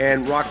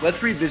 And Rock,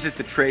 let's revisit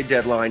the trade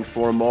deadline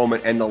for a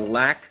moment and the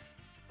lack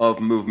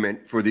of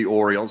movement for the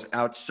Orioles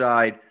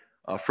outside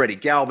Freddie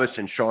Galvis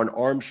and Sean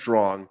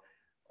Armstrong.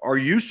 Are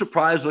you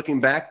surprised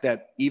looking back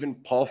that even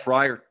Paul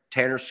Fry or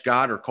Tanner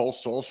Scott or Cole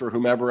Sulser or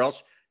whomever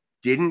else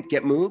didn't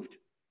get moved?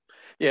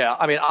 Yeah,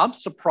 I mean, I'm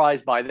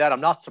surprised by that.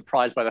 I'm not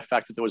surprised by the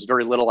fact that there was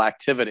very little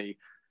activity.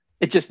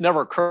 It just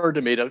never occurred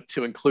to me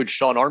to include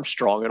Sean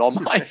Armstrong in all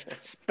my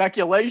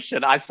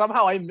speculation. I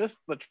missed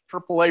the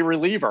AAA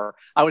reliever.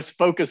 I was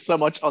focused so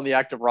much on the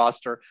active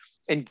roster.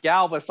 And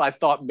Galvis, I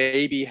thought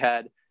maybe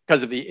had,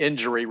 because of the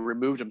injury,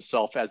 removed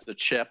himself as the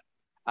chip.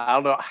 I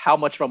don't know how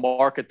much of a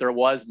market there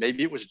was.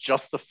 Maybe it was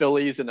just the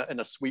Phillies in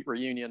a sweet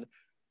reunion.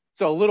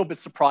 So a little bit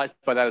surprised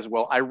by that as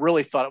well. I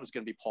really thought it was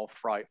going to be Paul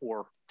Fry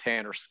or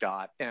Tanner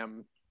Scott.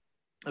 And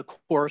of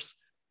course,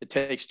 it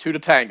takes 2 to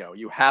tango.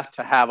 You have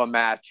to have a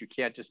match. You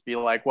can't just be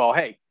like, well,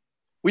 hey,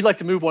 we'd like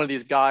to move one of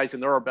these guys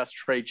and they're our best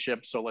trade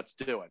chip, so let's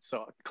do it.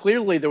 So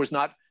clearly there was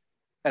not,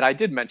 and I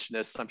did mention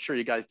this, I'm sure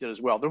you guys did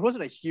as well, there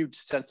wasn't a huge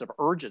sense of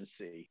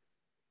urgency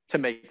to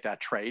make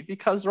that trade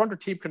because they're under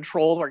team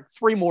control like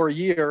 3 more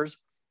years.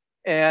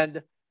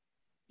 And,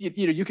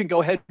 you can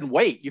go ahead and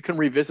wait. You can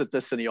revisit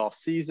this in the off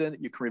season.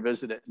 You can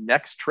revisit it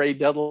next trade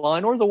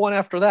deadline or the one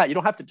after that. You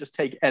don't have to just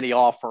take any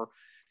offer.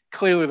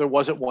 Clearly, there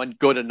wasn't one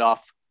good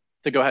enough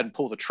to go ahead and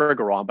pull the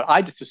trigger on, but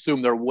I just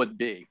assumed there would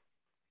be.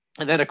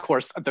 And then, of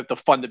course, the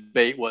fun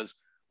debate was,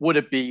 would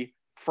it be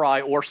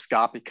Fry or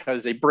Scott?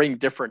 Because they bring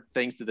different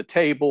things to the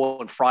table,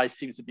 and Fry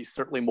seems to be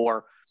certainly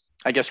more,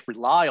 I guess,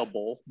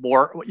 reliable,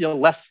 more,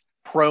 less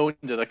prone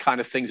to the kind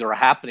of things that are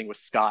happening with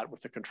Scott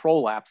with the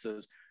control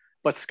lapses.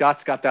 But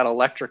Scott's got that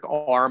electric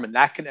arm, and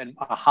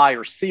a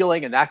higher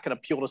ceiling, and that can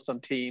appeal to some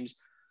teams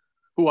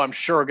who I'm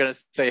sure are going to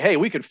say, hey,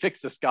 we can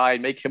fix this guy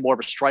and make him more of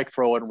a strike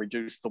thrower and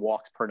reduce the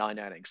walks per 9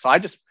 innings. So I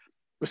just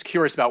was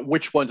curious about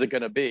which one's it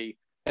going to be.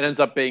 It ends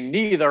up being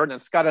neither, and then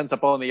Scott ends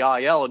up on the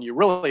IL, and you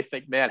really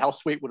think, man, how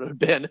sweet would it have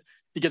been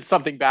to get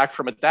something back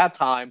from at that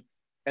time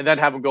and then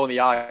have him go in the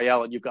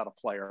IL and you've got a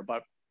player.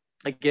 But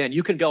again,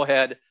 you can go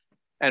ahead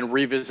and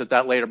revisit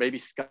that later. Maybe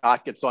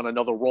Scott gets on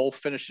another roll,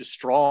 finishes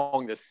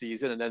strong this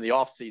season, and then the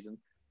offseason,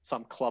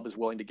 some club is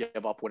willing to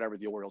give up whatever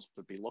the Orioles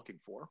would be looking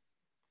for.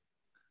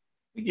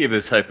 You gave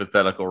this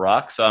hypothetical,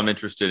 Rock, so I'm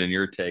interested in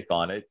your take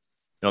on it.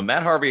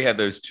 Matt Harvey had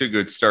those 2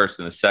 good starts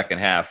in the second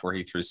half where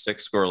he threw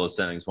 6 scoreless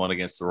innings, one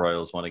against the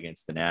Royals, one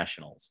against the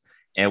Nationals.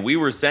 And we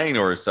were saying to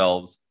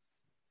ourselves,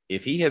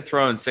 if he had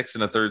thrown 6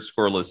 1/3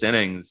 scoreless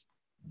innings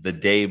the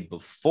day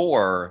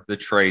before the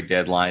trade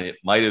deadline, it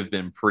might have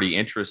been pretty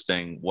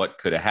interesting what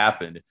could have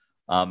happened.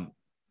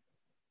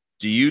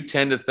 Do you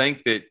tend to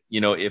think that,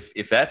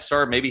 if that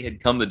start maybe had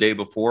come the day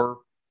before,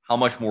 how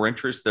much more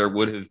interest there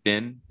would have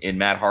been in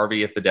Matt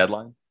Harvey at the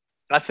deadline?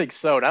 I think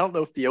so. And I don't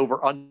know if the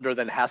over-under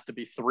then has to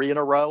be 3 in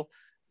a row.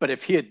 But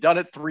if he had done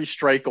it 3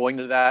 straight going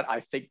to that,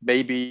 I think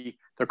maybe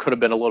there could have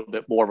been a little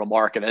bit more of a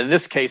market. And in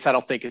this case, I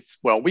don't think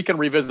we can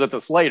revisit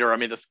this later. I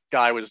mean, this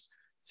guy was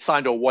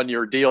signed to a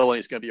 1-year deal and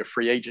he's going to be a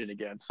free agent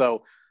again.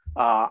 So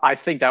I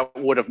think that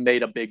would have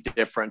made a big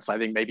difference. I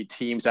think maybe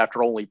teams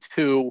after only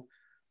 2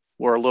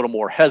 were a little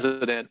more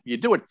hesitant. You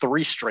do it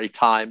 3 straight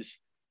times,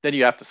 then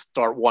you have to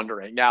start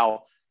wondering.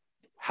 Now,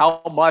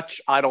 how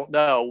much, I don't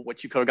know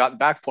what you could have gotten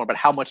back for him, but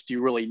how much do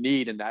you really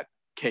need in that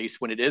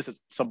case when it is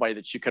somebody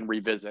that you can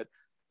revisit?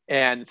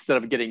 And instead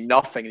of getting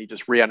nothing, and he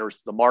just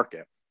re-enters the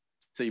market.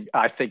 So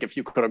I think if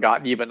you could have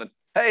gotten even,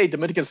 hey,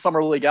 Dominican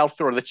Summer League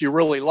outfielder that you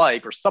really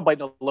like, or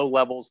somebody in the low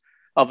levels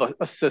of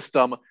a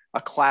system, a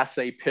Class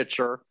A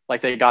pitcher like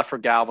they got for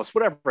Galvis,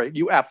 whatever,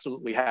 you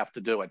absolutely have to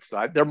do it.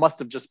 So there must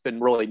have just been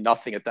really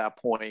nothing at that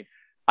point.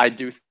 I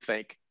do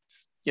think,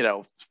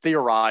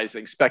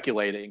 theorizing,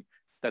 speculating,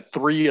 that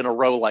 3 in a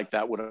row like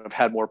that would have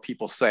had more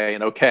people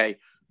saying, okay,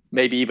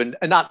 maybe even,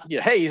 and not,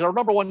 hey, he's our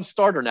number 1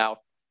 starter now.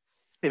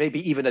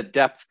 Maybe even a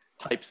depth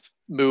type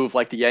move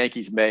like the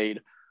Yankees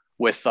made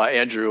with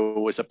Andrew,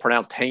 was it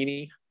pronounced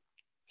Haney?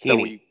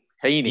 Heaney.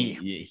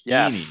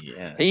 Yes.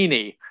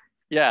 Heaney.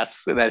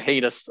 Yes. And that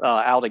heinous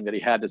outing that he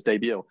had his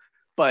debut.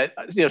 But,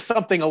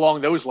 something along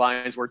those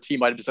lines where a team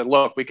might have said,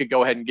 look, we could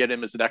go ahead and get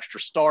him as an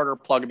extra starter,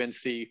 plug him in,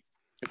 see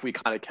if we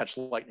kind of catch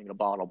lightning in a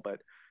bottle.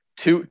 But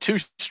two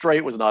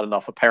straight was not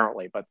enough,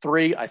 apparently. But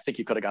 3, I think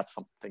you could have got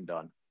something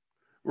done.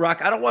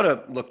 Rock, I don't want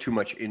to look too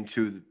much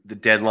into the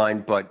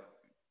deadline, but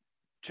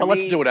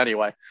let's do it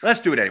anyway. Let's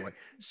do it anyway.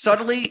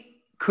 Subtly,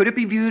 could it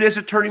be viewed as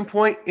a turning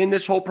point in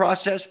this whole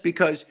process?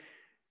 Because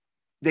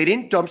they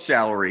didn't dump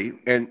salary,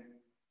 and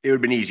it would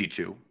have been easy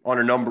to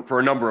for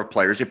a number of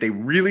players. If they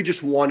really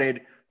just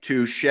wanted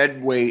to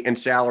shed weight and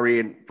salary,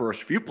 and for a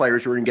few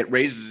players who are going to get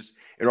raises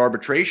in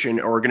arbitration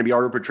or are going to be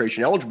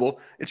arbitration eligible,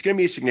 it's going to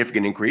be a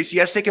significant increase.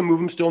 Yes, they can move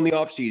them still in the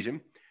offseason,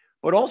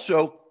 but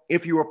also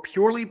if you are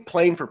purely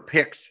playing for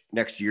picks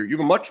next year, you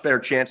have a much better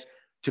chance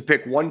to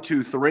pick 1,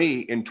 2, 3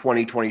 in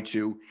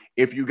 2022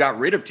 if you got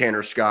rid of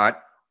Tanner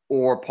Scott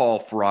or Paul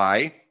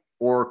Fry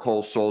or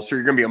Cole Sol. So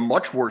you're going to be a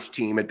much worse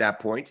team at that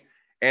point.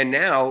 And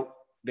now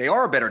they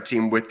are a better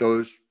team with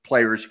those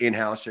players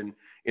in-house and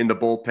in the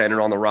bullpen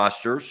and on the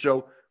roster.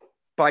 So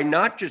by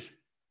not just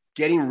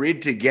getting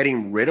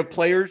rid of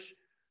players,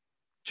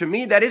 to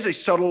me, that is a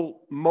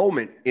subtle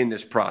moment in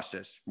this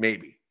process,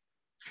 maybe.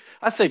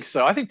 I think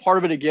so. I think part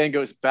of it, again,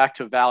 goes back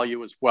to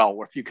value as well,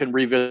 where if you can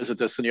revisit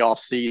this in the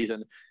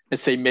offseason and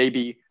say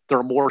maybe there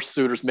are more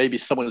suitors, maybe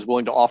someone is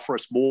willing to offer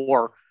us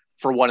more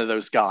for one of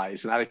those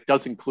guys. And that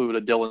does include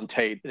a Dylan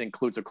Tate. It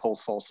includes a Cole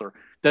Sulser.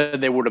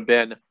 Then they would have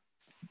been,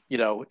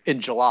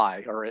 in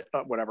July or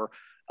whatever.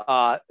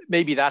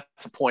 Maybe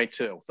that's a point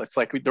too. It's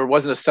like there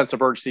wasn't a sense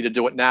of urgency to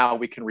do it now.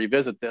 We can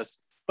revisit this.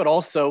 But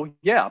also,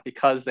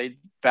 because they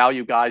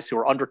value guys who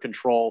are under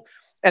control.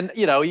 And,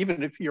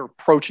 even if you're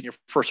approaching your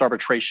first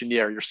arbitration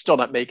year, you're still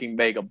not making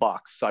mega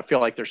bucks. So I feel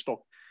like they're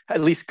still at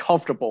least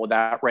comfortable in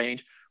that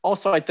range.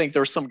 Also, I think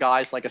there's some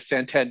guys like a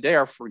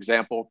Santander, for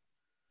example,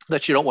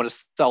 that you don't want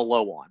to sell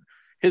low on.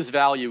 His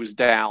value is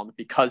down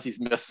because he's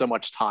missed so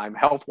much time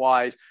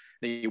health-wise.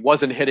 He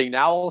wasn't hitting.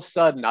 Now, all of a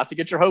sudden, not to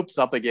get your hopes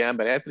up again,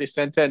 but Anthony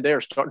Santander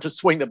is starting to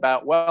swing the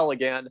bat well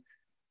again.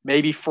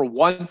 Maybe for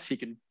once he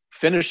can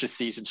finish the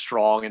season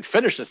strong and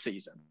finish the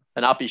season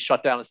and not be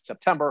shut down in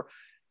September.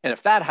 And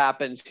if that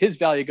happens, his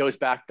value goes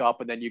back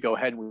up, and then you go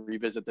ahead and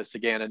revisit this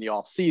again in the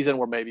off season,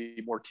 where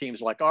maybe more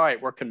teams are like, all right,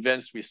 we're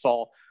convinced we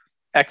saw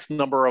X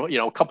number of,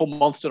 a couple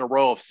months in a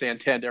row of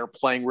Santander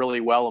playing really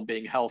well and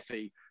being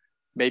healthy.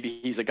 Maybe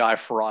he's a guy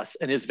for us,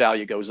 and his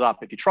value goes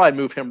up. If you try and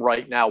move him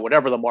right now,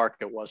 whatever the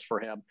market was for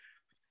him,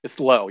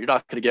 it's low. You're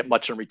not going to get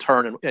much in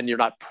return, and you're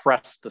not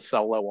pressed to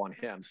sell low on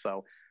him.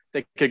 So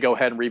they could go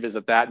ahead and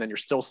revisit that, and then you're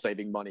still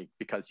saving money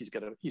because he's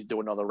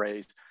doing another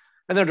raise.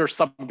 And then there's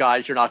some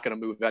guys you're not going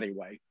to move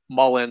anyway.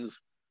 Mullins,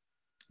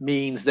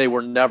 Means, they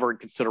were never in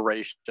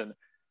consideration.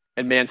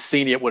 And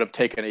Mancini, it would have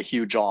taken a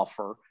huge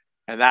offer.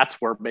 And that's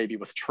where maybe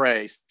with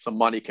Trey, some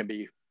money can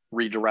be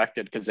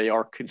redirected because they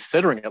are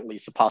considering at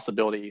least the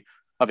possibility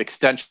of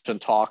extension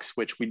talks,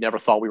 which we never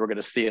thought we were going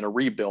to see in a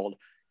rebuild.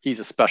 He's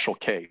a special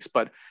case.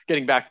 But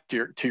getting back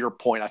to your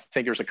point, I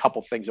think there's a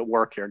couple things at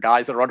work here.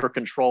 Guys that are under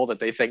control that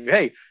they think,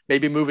 hey,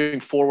 maybe moving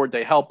forward,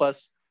 they help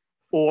us.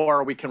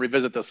 Or we can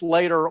revisit this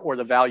later, or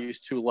the value is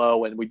too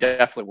low, and we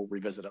definitely will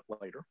revisit it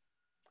later.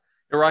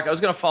 Hey, Rock, I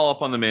was going to follow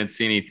up on the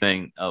Mancini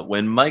thing.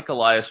 When Mike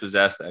Elias was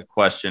asked that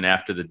question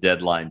after the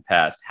deadline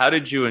passed, how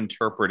did you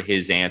interpret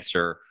his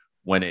answer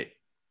when it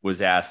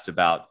was asked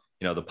about,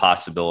 the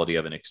possibility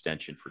of an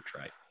extension for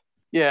Trey?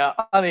 Yeah,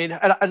 I mean,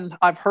 and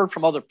I've heard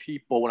from other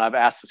people when I've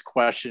asked this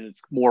question,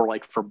 it's more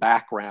like for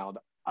background.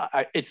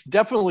 It's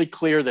definitely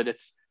clear that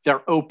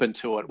they're open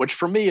to it, which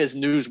for me is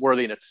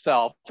newsworthy in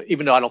itself,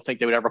 even though I don't think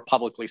they would ever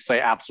publicly say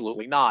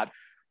absolutely not.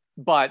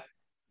 But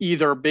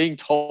either being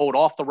told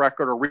off the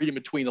record or reading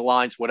between the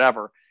lines,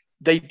 whatever,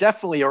 they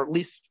definitely are at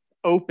least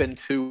open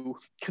to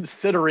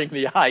considering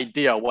the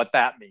idea, what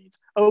that means.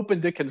 Open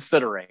to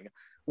considering,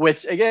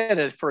 which again,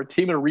 is for a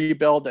team in a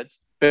rebuild that's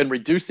been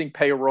reducing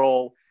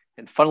payroll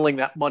and funneling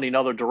that money in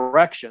other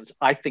directions,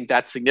 I think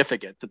that's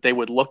significant that they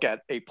would look at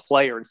a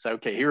player and say,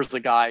 okay, here's a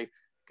guy,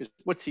 because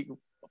what's he,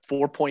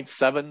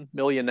 4.7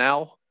 million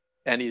now,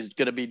 and he's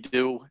going to be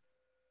due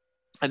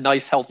a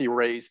nice healthy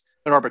raise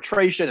in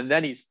arbitration, and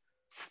then he's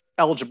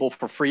eligible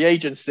for free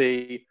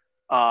agency.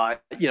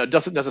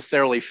 Doesn't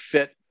necessarily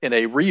fit in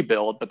a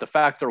rebuild, but the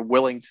fact they're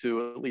willing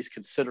to at least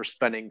consider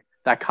spending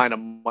that kind of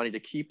money to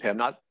keep him,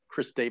 not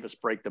Chris Davis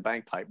break the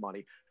bank type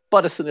money,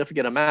 but a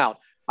significant amount,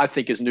 I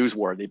think is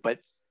newsworthy. But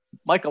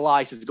Mike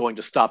Elias is going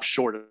to stop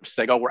short of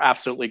saying, oh, we're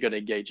absolutely going to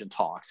engage in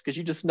talks, because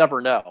you just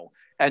never know.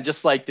 And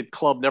just like the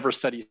club never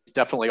said he's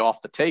definitely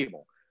off the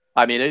table.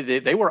 I mean,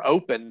 they were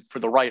open for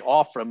the right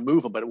offer to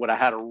move him, but it would have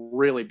had to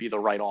really be the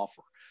right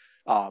offer.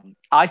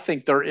 I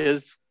think there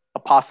is a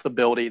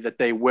possibility that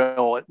they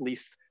will at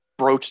least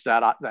broach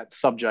that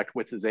subject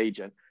with his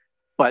agent,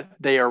 but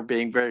they are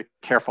being very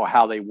careful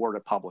how they word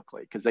it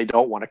publicly, because they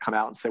don't want to come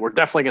out and say, we're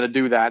definitely going to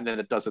do that, and then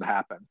it doesn't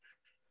happen.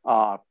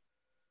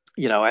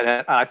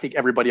 And I think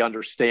everybody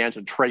understands,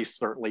 and Trace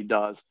certainly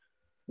does,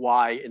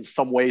 why in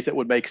some ways it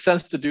would make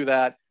sense to do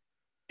that.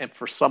 And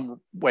for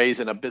some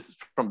ways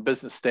from a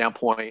business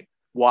standpoint,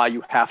 why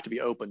you have to be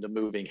open to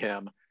moving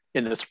him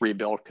in this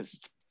rebuild, because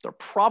they're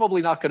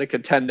probably not going to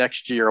contend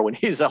next year when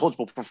he's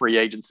eligible for free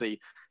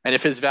agency. And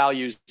if his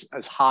value's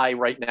as high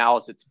right now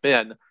as it's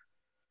been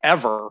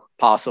ever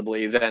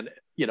possibly, then,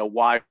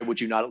 why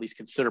would you not at least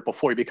consider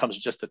before he becomes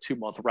just a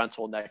 2-month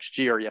rental next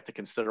year? You have to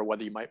consider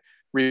whether you might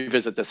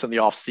revisit this in the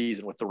off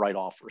season with the right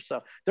offer.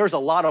 So there's a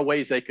lot of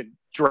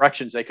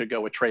directions they could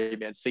go with Trey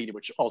Mancini,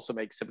 which also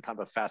makes him kind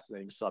of a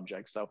fascinating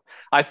subject. So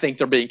I think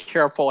they're being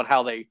careful in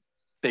how they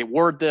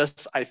word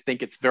this. I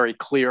think it's very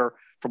clear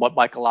from what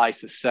Mike Elias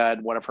has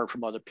said, what I've heard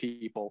from other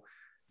people,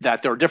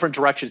 that there are different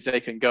directions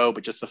they can go,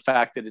 but just the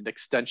fact that an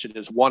extension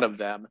is one of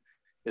them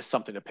is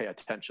something to pay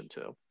attention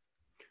to.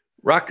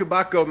 Rock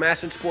Kubatko,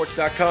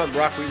 MASNsports.com.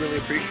 Rock, we really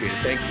appreciate it.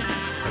 Thank you.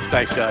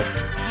 Thanks, guys.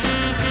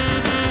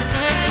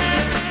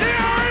 The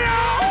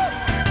Orioles!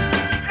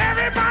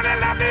 Everybody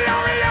love the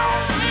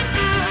Orioles!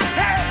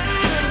 Hey!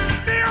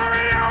 The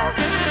Orioles!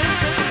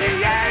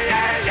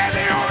 Yeah,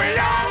 the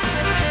Orioles!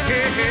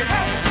 Hey!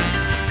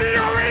 The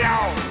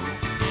Orioles!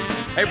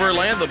 Hey,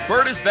 Verlander, the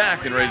Bird is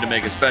back and ready to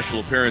make a special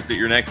appearance at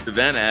your next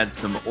event. Add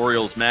some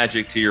Orioles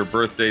magic to your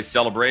birthday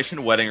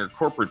celebration, wedding, or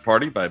corporate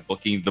party by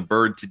booking the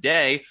Bird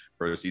today.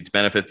 Proceeds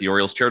benefit the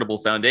Orioles Charitable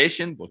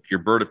Foundation. Book your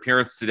Bird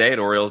appearance today at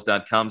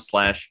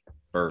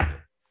Orioles.com/Bird.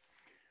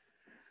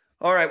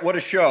 All right, what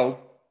a show.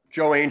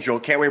 Joe Angel,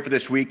 can't wait for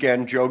this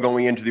weekend. Joe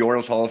going into the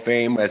Orioles Hall of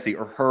Fame as the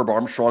Herb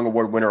Armstrong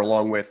Award winner,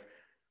 along with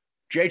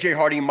J.J.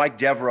 Hardy, Mike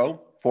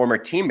Devereaux, former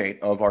teammate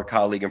of our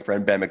colleague and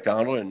friend Ben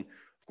McDonald, and,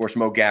 of course,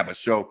 Mo Gabba.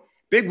 So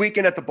big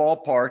weekend at the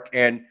ballpark.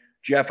 And,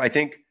 Jeff, I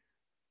think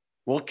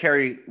we'll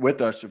carry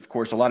with us, of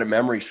course, a lot of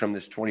memories from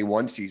this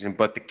 21 season.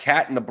 But the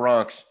Cat in the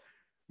Bronx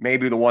may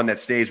be the one that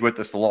stays with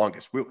us the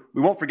longest. We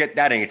won't forget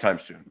that anytime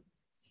soon.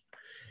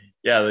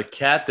 Yeah, the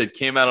Cat that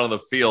came out on the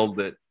field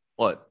that,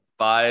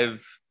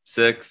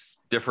 5-6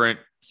 different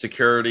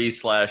security /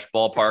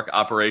 ballpark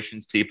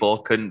operations people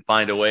couldn't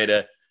find a way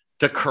to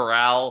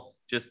corral,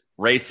 just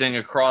racing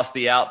across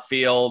the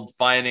outfield,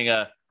 finding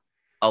a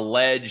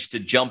ledge to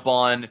jump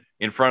on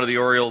in front of the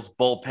Orioles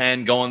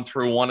bullpen going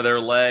through one of their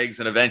legs,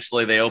 and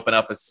eventually they open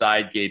up a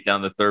side gate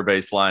down the third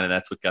base line, and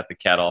that's what got the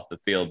cat off the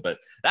field. But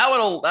that one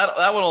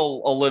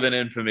will live in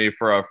infamy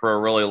for a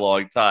really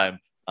long time.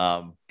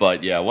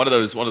 But yeah, one of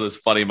those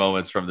funny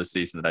moments from the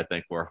season that I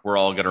think we're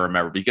all going to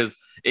remember, because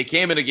it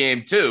came in a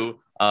game too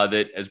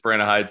that, as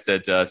Brandon Hyde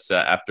said to us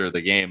after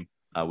the game,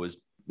 was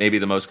maybe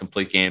the most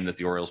complete game that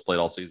the Orioles played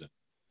all season.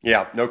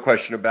 Yeah, no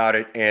question about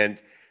it.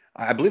 And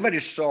I believe I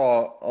just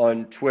saw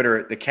on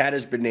Twitter the cat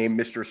has been named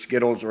Mr.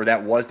 Skittles, or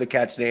that was the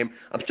cat's name.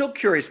 I'm still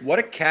curious what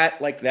a cat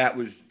like that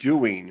was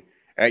doing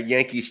at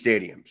Yankee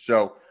Stadium.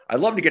 So I'd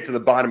love to get to the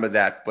bottom of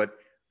that, but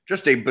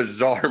just a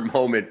bizarre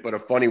moment, but a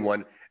funny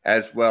one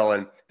as well.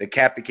 And the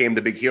cat became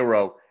the big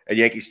hero at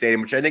Yankee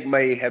Stadium, which I think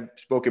may have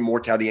spoken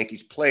more to how the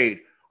Yankees played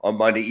on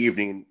Monday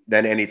evening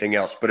than anything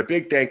else. But a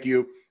big thank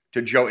you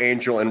to Joe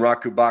Angel and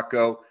Rock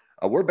Kubatko.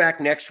 We're back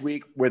next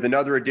week with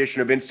another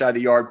edition of Inside the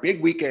Yard.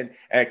 Big weekend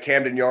at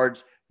Camden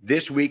Yards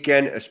this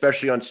weekend,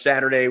 especially on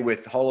Saturday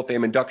with Hall of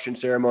Fame induction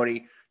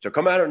ceremony. So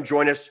come out and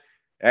join us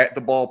at the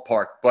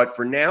ballpark. But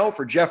for now,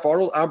 for Jeff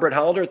Arnold, I'm Brett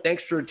Hollander.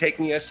 Thanks for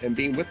taking us and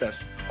being with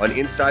us on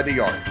Inside the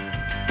Yard.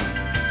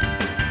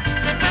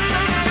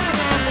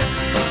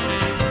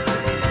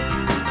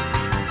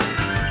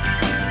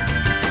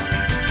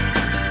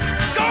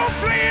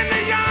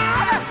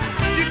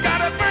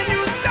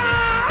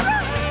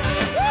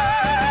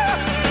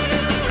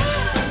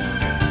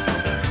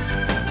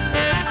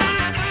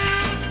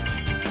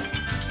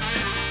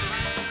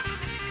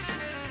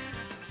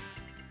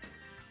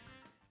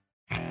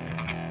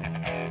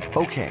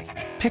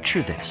 Okay,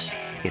 picture this.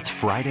 It's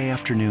Friday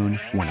afternoon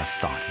when a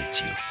thought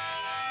hits you.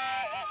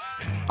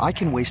 I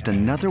can waste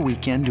another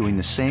weekend doing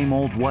the same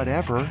old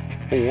whatever,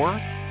 or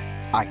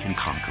I can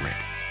conquer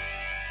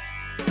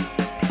it.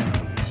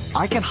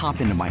 I can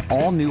hop into my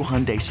all-new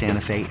Hyundai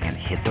Santa Fe and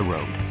hit the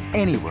road.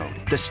 Any road.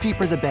 The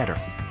steeper, the better.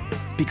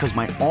 Because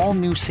my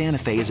all-new Santa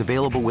Fe is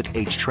available with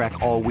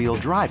H-Track all-wheel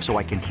drive, so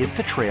I can hit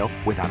the trail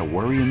without a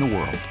worry in the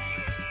world.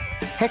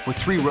 Heck, with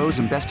 3 rows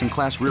and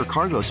best-in-class rear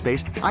cargo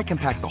space, I can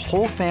pack the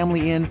whole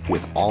family in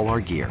with all our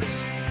gear.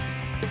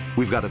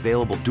 We've got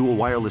available dual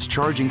wireless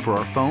charging for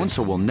our phones,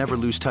 so we'll never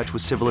lose touch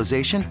with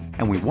civilization,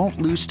 and we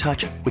won't lose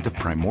touch with the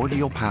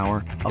primordial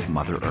power of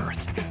Mother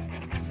Earth.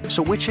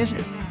 So which is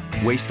it?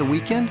 Waste the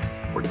weekend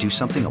or do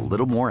something a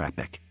little more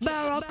epic?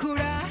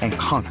 And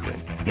conquer it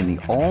in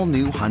the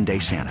all-new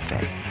Hyundai Santa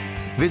Fe.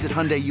 Visit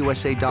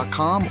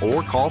HyundaiUSA.com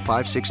or call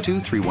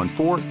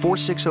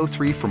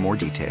 562-314-4603 for more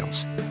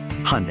details.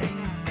 Hyundai.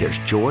 There's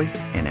joy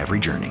in every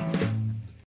journey.